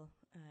mythological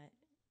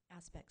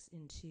aspects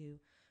into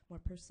more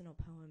personal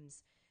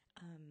poems.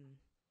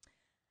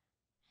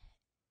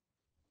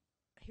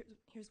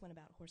 Here's one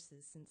about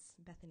horses, since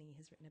Bethany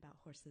has written about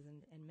horses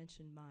and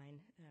mentioned mine.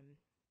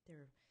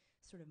 They're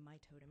sort of my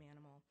totem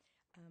animal.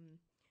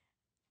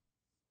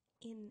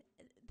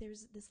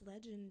 There's this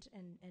legend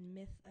and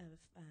myth of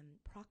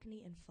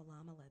Procne and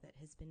Philomela that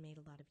has been made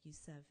a lot of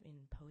use of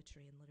in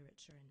poetry and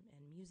literature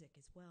and music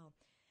as well.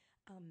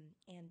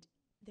 And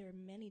there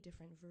are many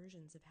different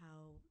versions of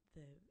how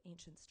the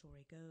ancient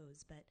story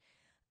goes, but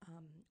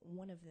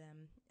one of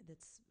them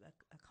that's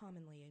a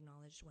commonly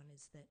acknowledged one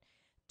is that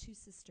two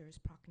sisters,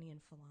 Procne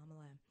and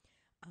Philomela,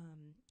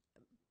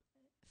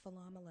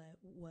 Philomela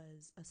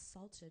was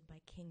assaulted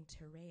by King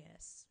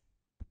Tereus,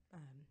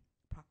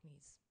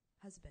 Procne's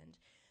husband,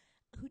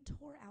 who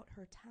tore out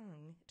her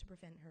tongue to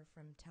prevent her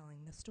from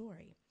telling the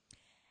story.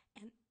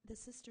 And the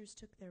sisters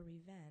took their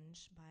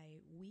revenge by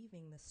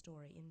weaving the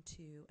story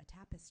into a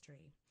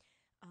tapestry.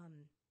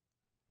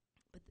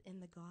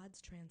 And the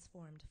gods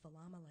transformed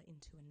Philomela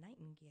into a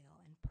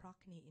nightingale and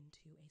Procne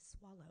into a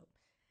swallow.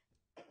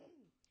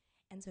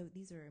 And so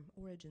these are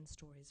origin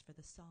stories for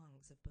the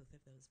songs of both of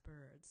those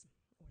birds,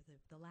 or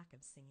the lack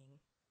of singing.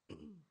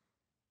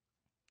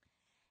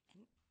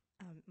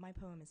 And my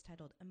poem is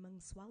titled,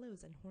 Among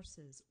Swallows and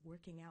Horses,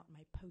 Working Out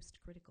My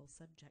Post-Critical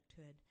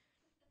Subjecthood.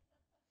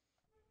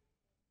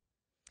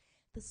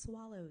 The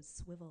swallows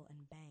swivel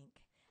and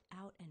bank,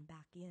 out and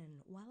back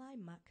in, while I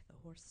muck the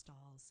horse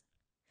stalls.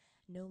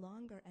 No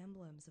longer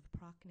emblems of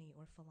Procne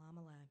or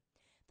Philomela,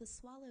 the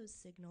swallows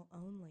signal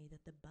only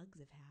that the bugs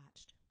have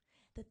hatched,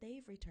 that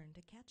they've returned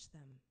to catch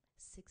them,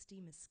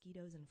 60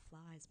 mosquitoes and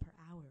flies per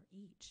hour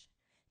each,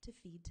 to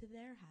feed to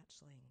their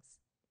hatchlings.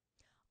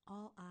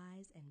 All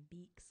eyes and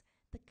beaks,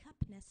 the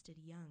cup-nested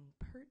young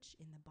perch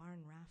in the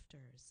barn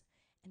rafters,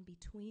 and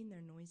between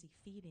their noisy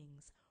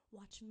feedings,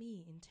 watch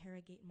me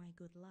interrogate my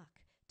good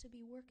luck to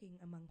be working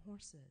among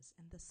horses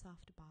and the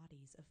soft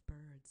bodies of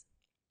birds.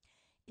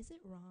 Is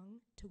it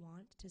wrong to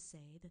want to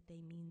say that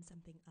they mean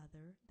something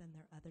other than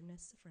their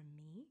otherness from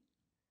me?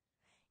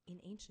 In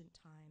ancient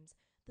times,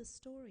 the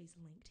stories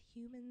linked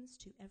humans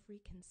to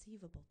every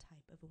conceivable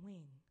type of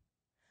wing.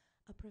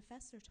 A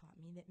professor taught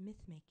me that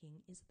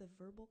myth-making is the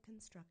verbal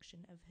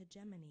construction of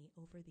hegemony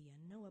over the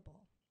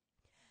unknowable.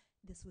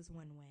 This was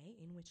one way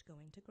in which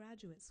going to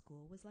graduate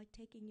school was like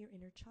taking your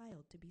inner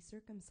child to be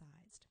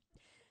circumcised.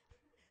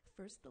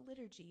 First the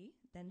liturgy,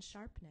 then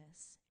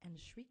sharpness and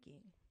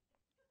shrieking.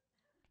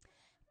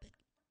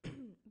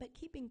 But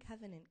keeping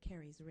covenant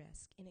carries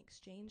risk in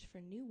exchange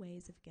for new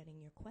ways of getting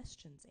your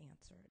questions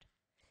answered.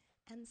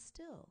 And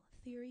still,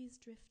 theories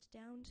drift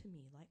down to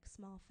me like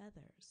small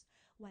feathers,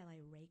 while I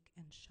rake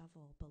and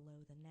shovel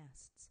below the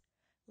nests,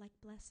 like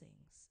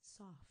blessings,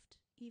 soft,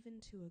 even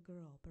to a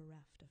girl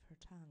bereft of her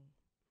tongue.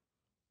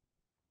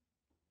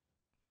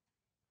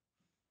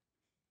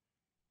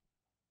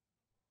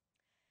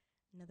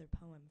 Another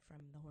poem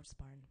from The Horse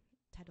Barn,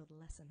 titled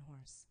Lesson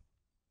Horse.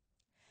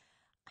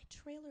 I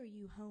trailer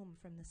you home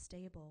from the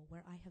stable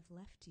where I have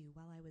left you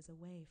while I was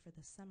away for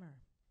the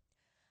summer.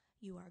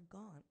 You are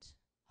gaunt,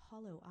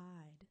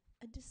 hollow-eyed,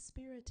 a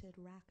dispirited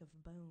rack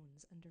of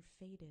bones under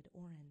faded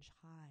orange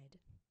hide.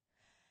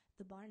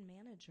 The barn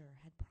manager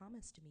had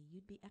promised me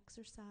you'd be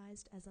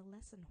exercised as a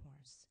lesson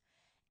horse,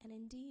 and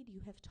indeed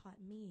you have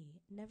taught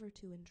me never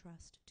to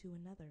entrust to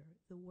another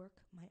the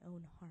work my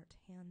own heart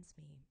hands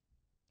me.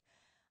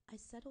 I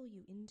settle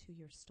you into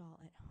your stall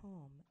at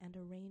home and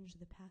arrange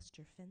the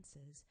pasture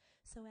fences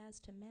so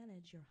as to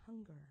manage your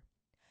hunger.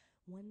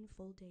 One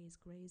full day's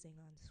grazing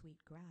on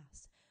sweet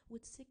grass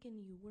would sicken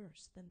you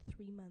worse than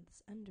 3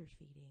 months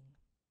underfeeding.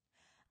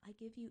 I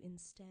give you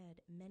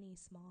instead many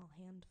small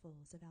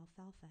handfuls of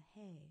alfalfa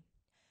hay,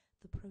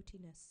 the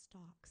proteinous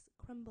stalks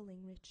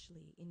crumbling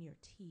richly in your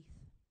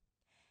teeth.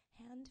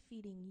 Hand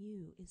feeding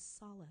you is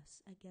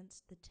solace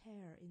against the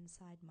tear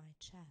inside my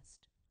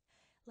chest,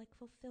 like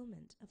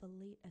fulfillment of a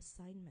late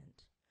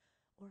assignment,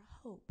 or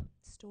hope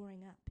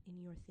storing up in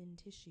your thin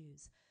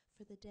tissues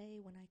for the day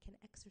when I can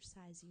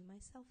exercise you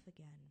myself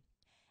again,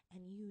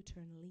 and you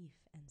turn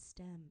leaf and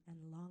stem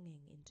and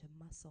longing into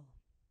muscle.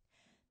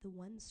 The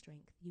one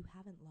strength you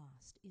haven't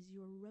lost is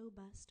your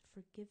robust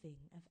forgiving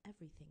of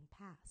everything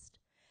past,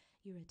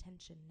 your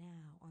attention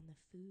now on the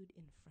food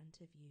in front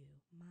of you,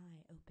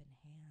 my open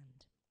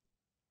hand.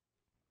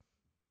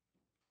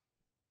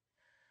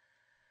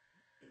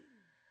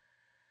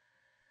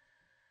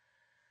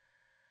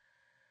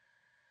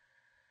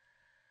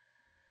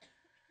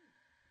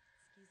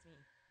 Excuse me.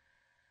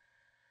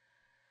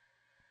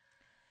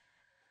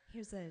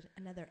 Here's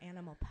another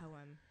animal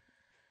poem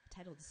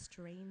titled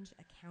Strange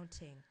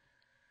Accounting.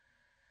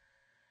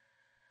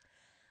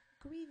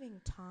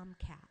 Grieving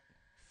tomcat,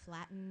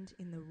 flattened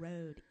in the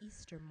road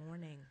Easter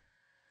morning,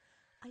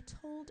 I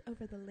told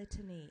over the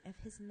litany of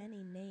his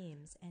many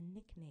names and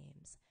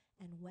nicknames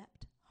and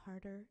wept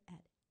harder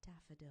at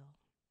daffodil.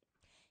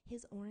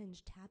 His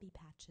orange tabby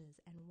patches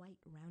and white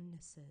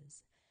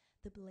roundnesses,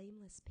 the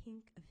blameless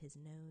pink of his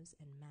nose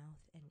and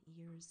mouth and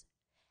ears,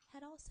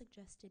 had all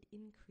suggested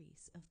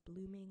increase of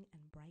blooming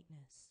and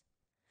brightness.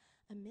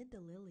 Amid the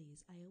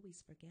lilies, I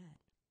always forget.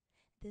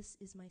 This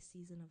is my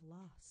season of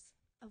loss,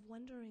 of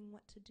wondering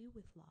what to do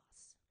with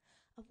loss,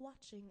 of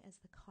watching as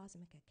the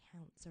cosmic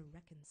accounts are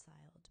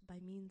reconciled by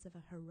means of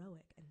a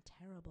heroic and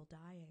terrible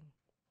dying.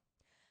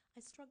 I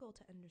struggle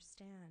to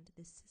understand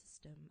this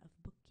system of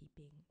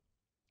bookkeeping.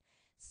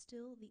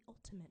 Still, the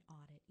ultimate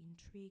audit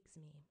intrigues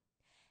me.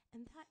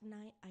 And that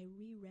night I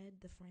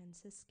reread the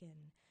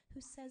Franciscan,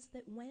 who says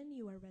that when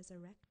you are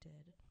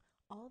resurrected,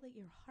 all that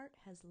your heart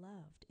has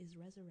loved is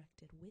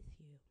resurrected with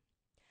you.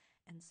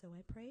 And so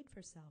I prayed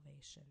for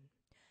salvation,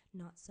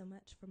 not so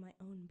much for my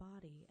own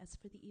body as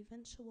for the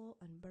eventual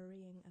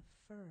unburying of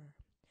fur,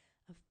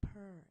 of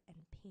purr and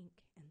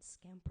pink and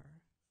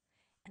scamper,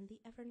 and the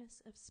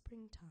everness of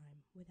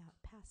springtime without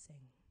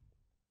passing.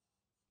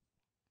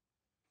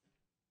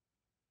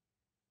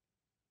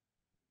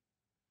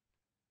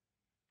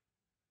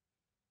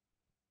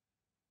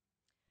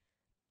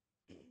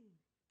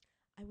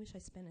 I wish I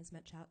spent as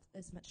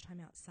much time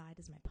outside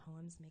as my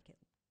poems make it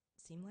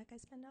seem like I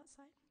spend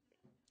outside.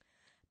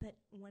 But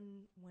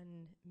one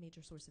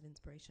major source of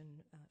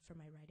inspiration for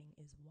my writing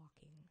is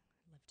walking.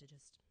 I love to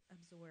just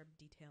absorb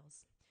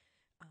details,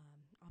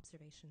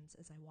 observations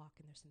as I walk,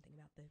 and there's something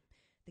about the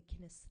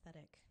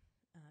kinesthetic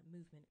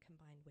movement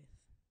combined with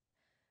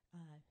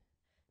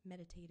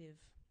meditative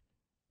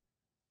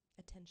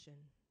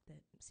attention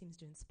that seems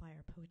to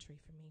inspire poetry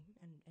for me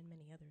and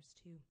many others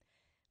too.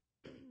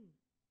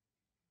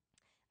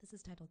 This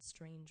is titled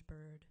Strange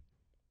Bird.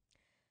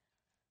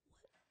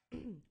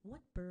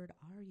 What bird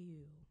are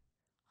you?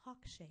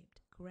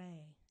 Hawk-shaped,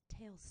 gray,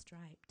 tail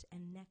striped,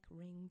 and neck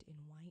ringed in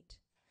white.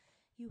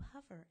 You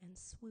hover and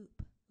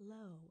swoop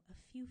low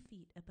a few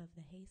feet above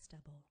the hay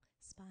stubble,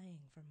 spying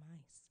for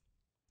mice.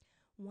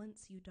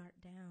 Once you dart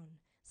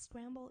down,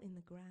 scramble in the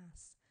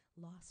grass,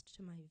 lost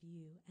to my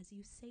view as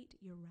you sate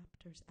your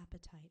raptor's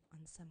appetite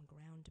on some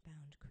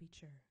ground-bound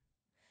creature.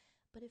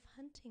 But if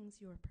hunting's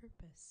your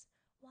purpose,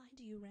 why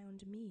do you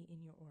round me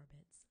in your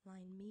orbits,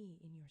 line me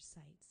in your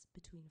sights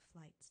between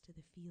flights to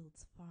the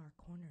field's far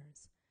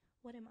corners?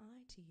 What am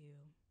I to you?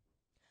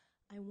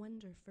 I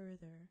wander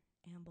further,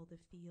 amble the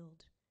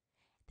field.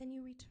 Then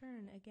you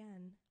return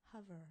again,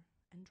 hover,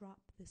 and drop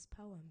this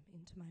poem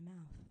into my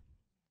mouth.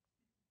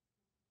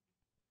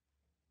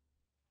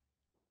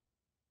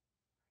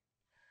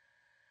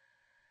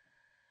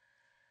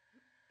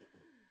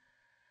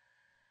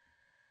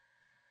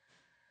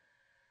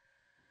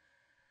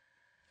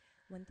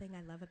 One thing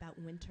I love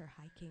about winter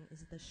hiking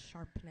is the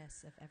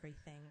sharpness of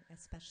everything,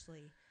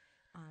 especially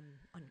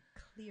on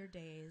clear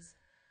days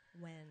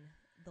when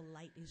the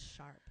light is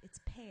sharp. It's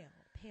pale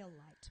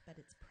light, but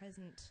it's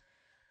present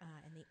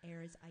and the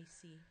air is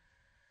icy.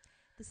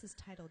 This is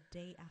titled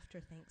Day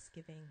After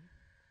Thanksgiving.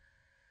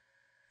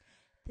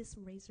 This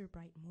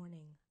razor-bright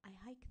morning, I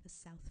hike the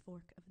south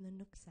fork of the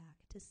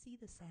Nooksack to see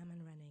the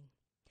salmon running.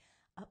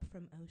 Up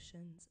from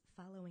oceans,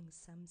 following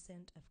some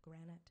scent of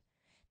granite,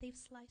 they've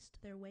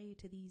sliced their way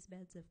to these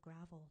beds of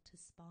gravel to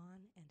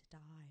spawn and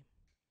die.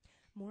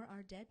 More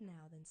are dead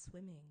now than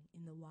swimming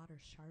in the water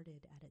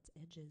sharded at its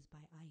edges by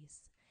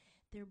ice,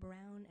 their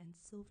brown and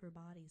silver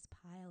bodies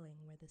piling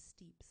where the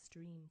steep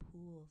stream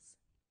pools.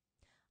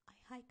 I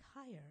hike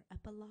higher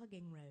up a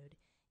logging road,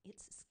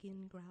 its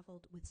skin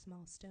graveled with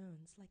small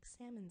stones like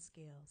salmon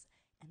scales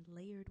and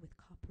layered with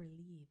copper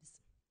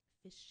leaves,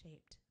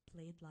 fish-shaped,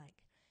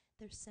 blade-like,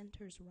 their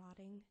centers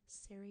rotting,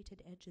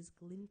 serrated edges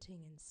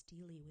glinting and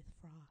steely with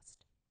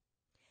frost.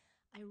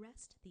 I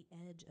rest at the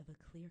edge of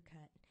a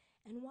clear-cut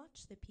and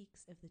watch the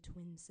peaks of the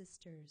twin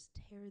sisters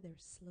tear their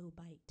slow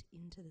bite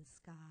into the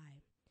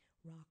sky,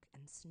 rock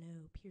and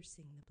snow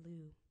piercing the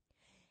blue,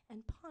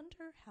 and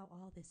ponder how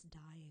all this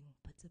dying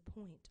puts a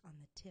point on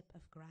the tip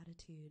of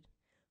gratitude,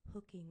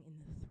 hooking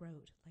in the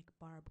throat like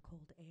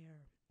barb-cold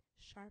air,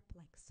 sharp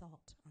like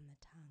salt on the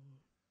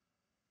tongue.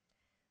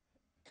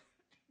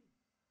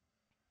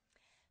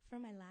 For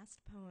my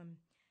last poem,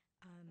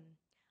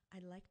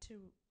 I'd like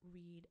to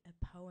read a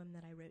poem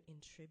that I wrote in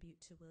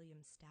tribute to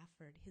William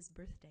Stafford. His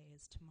birthday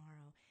is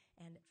tomorrow,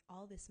 and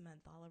all this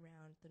month, all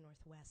around the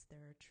Northwest,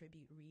 there are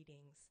tribute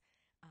readings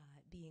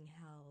being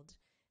held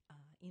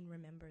in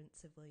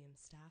remembrance of William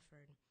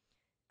Stafford,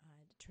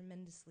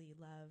 tremendously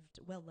loved,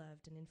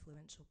 well-loved, and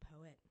influential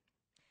poet.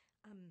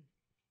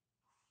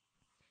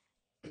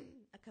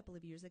 A couple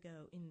of years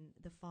ago in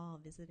the fall,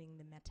 visiting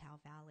the Methow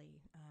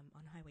Valley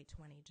on Highway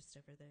 20, just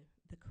over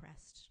the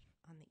crest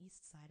on the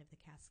east side of the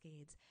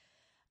Cascades,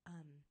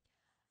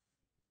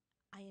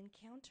 I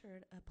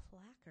encountered a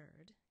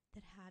placard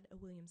that had a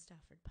William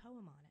Stafford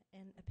poem on it.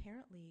 And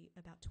apparently,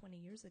 about 20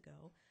 years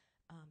ago,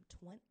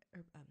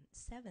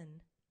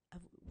 7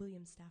 of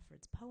William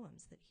Stafford's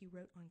poems that he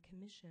wrote on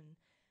commission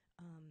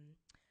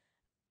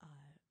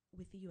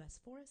with the U.S.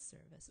 Forest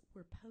Service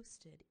were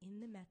posted in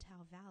the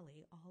Methow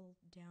Valley, all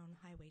down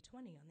Highway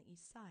 20 on the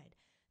east side.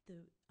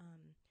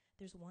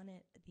 There's one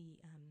at the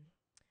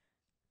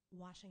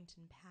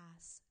Washington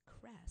Pass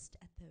crest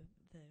at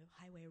the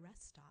highway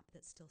rest stop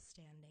that's still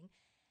standing,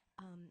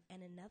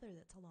 and another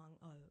that's along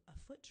a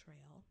foot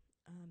trail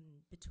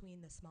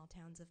between the small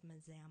towns of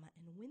Mazama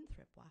and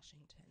Winthrop,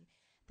 Washington.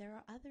 There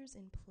are others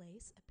in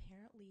place.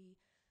 Apparently,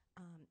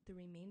 the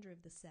remainder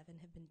of the 7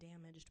 have been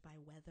damaged by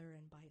weather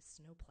and by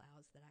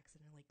snowplows that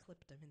accidentally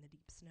clipped them in the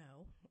deep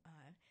snow.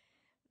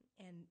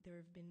 And there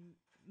have been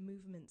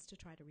movements to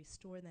try to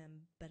restore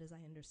them, but as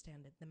I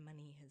understand it, the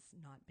money has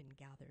not been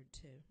gathered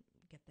to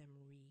get them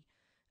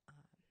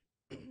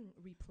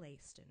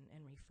replaced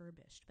and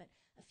refurbished. But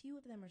a few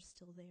of them are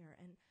still there,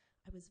 and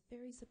I was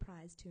very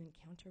surprised to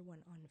encounter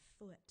one on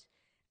foot.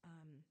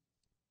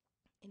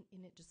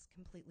 And it just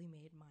completely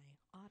made my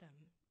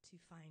autumn to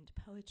find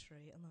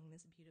poetry along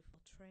this beautiful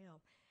trail.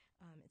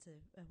 It's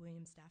a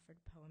William Stafford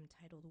poem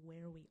titled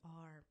Where We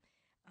Are.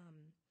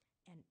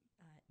 And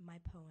my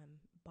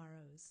poem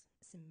borrows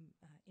some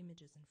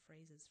images and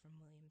phrases from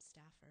William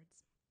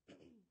Stafford's.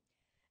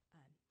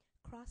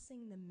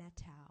 Crossing the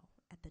Methow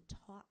at the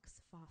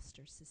Talks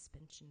Foster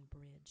Suspension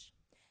Bridge,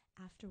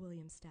 after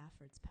William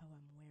Stafford's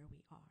poem Where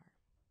We Are.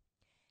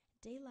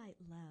 Daylight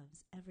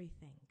loves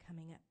everything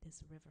coming up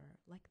this river,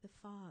 like the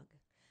fog,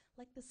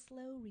 like the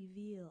slow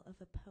reveal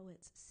of a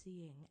poet's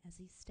seeing as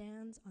he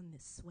stands on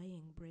this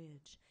swaying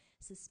bridge,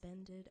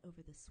 suspended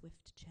over the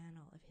swift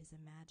channel of his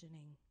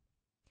imagining.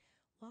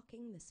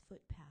 Walking this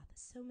footpath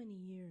so many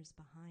years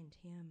behind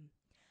him,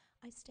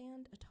 I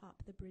stand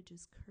atop the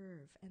bridge's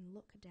curve and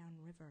look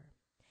downriver,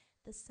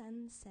 the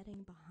sun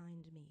setting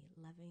behind me,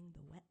 loving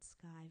the wet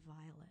sky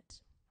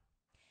violet.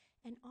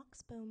 An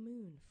oxbow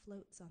moon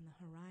floats on the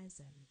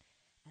horizon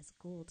as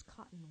gold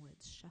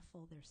cottonwoods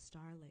shuffle their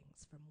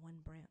starlings from one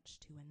branch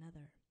to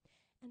another,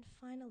 and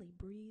finally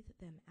breathe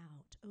them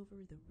out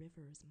over the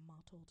river's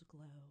mottled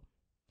glow.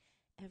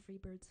 Every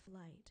bird's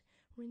flight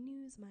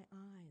renews my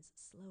eyes'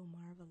 slow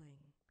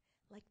marveling,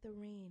 like the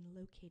rain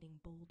locating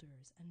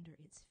boulders under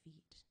its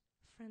feet,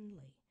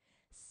 friendly,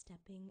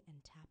 stepping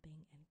and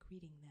tapping and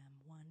greeting them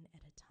one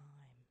at a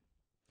time.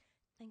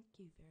 Thank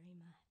you very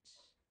much.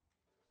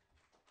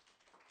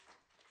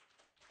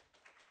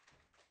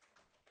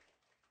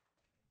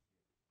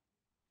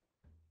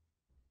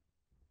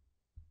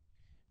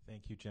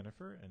 Thank you,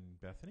 Jennifer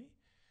and Bethany.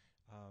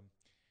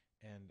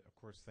 And of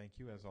course, thank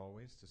you, as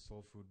always, to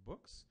Soul Food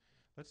Books.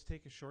 Let's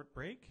take a short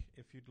break.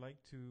 If you'd like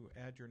to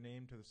add your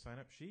name to the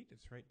sign-up sheet,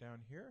 it's right down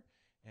here.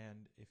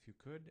 And if you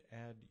could,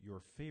 add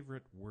your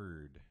favorite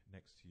word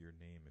next to your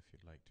name if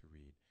you'd like to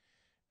read.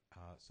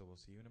 So we'll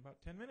see you in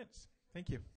about 10 minutes. Thank you.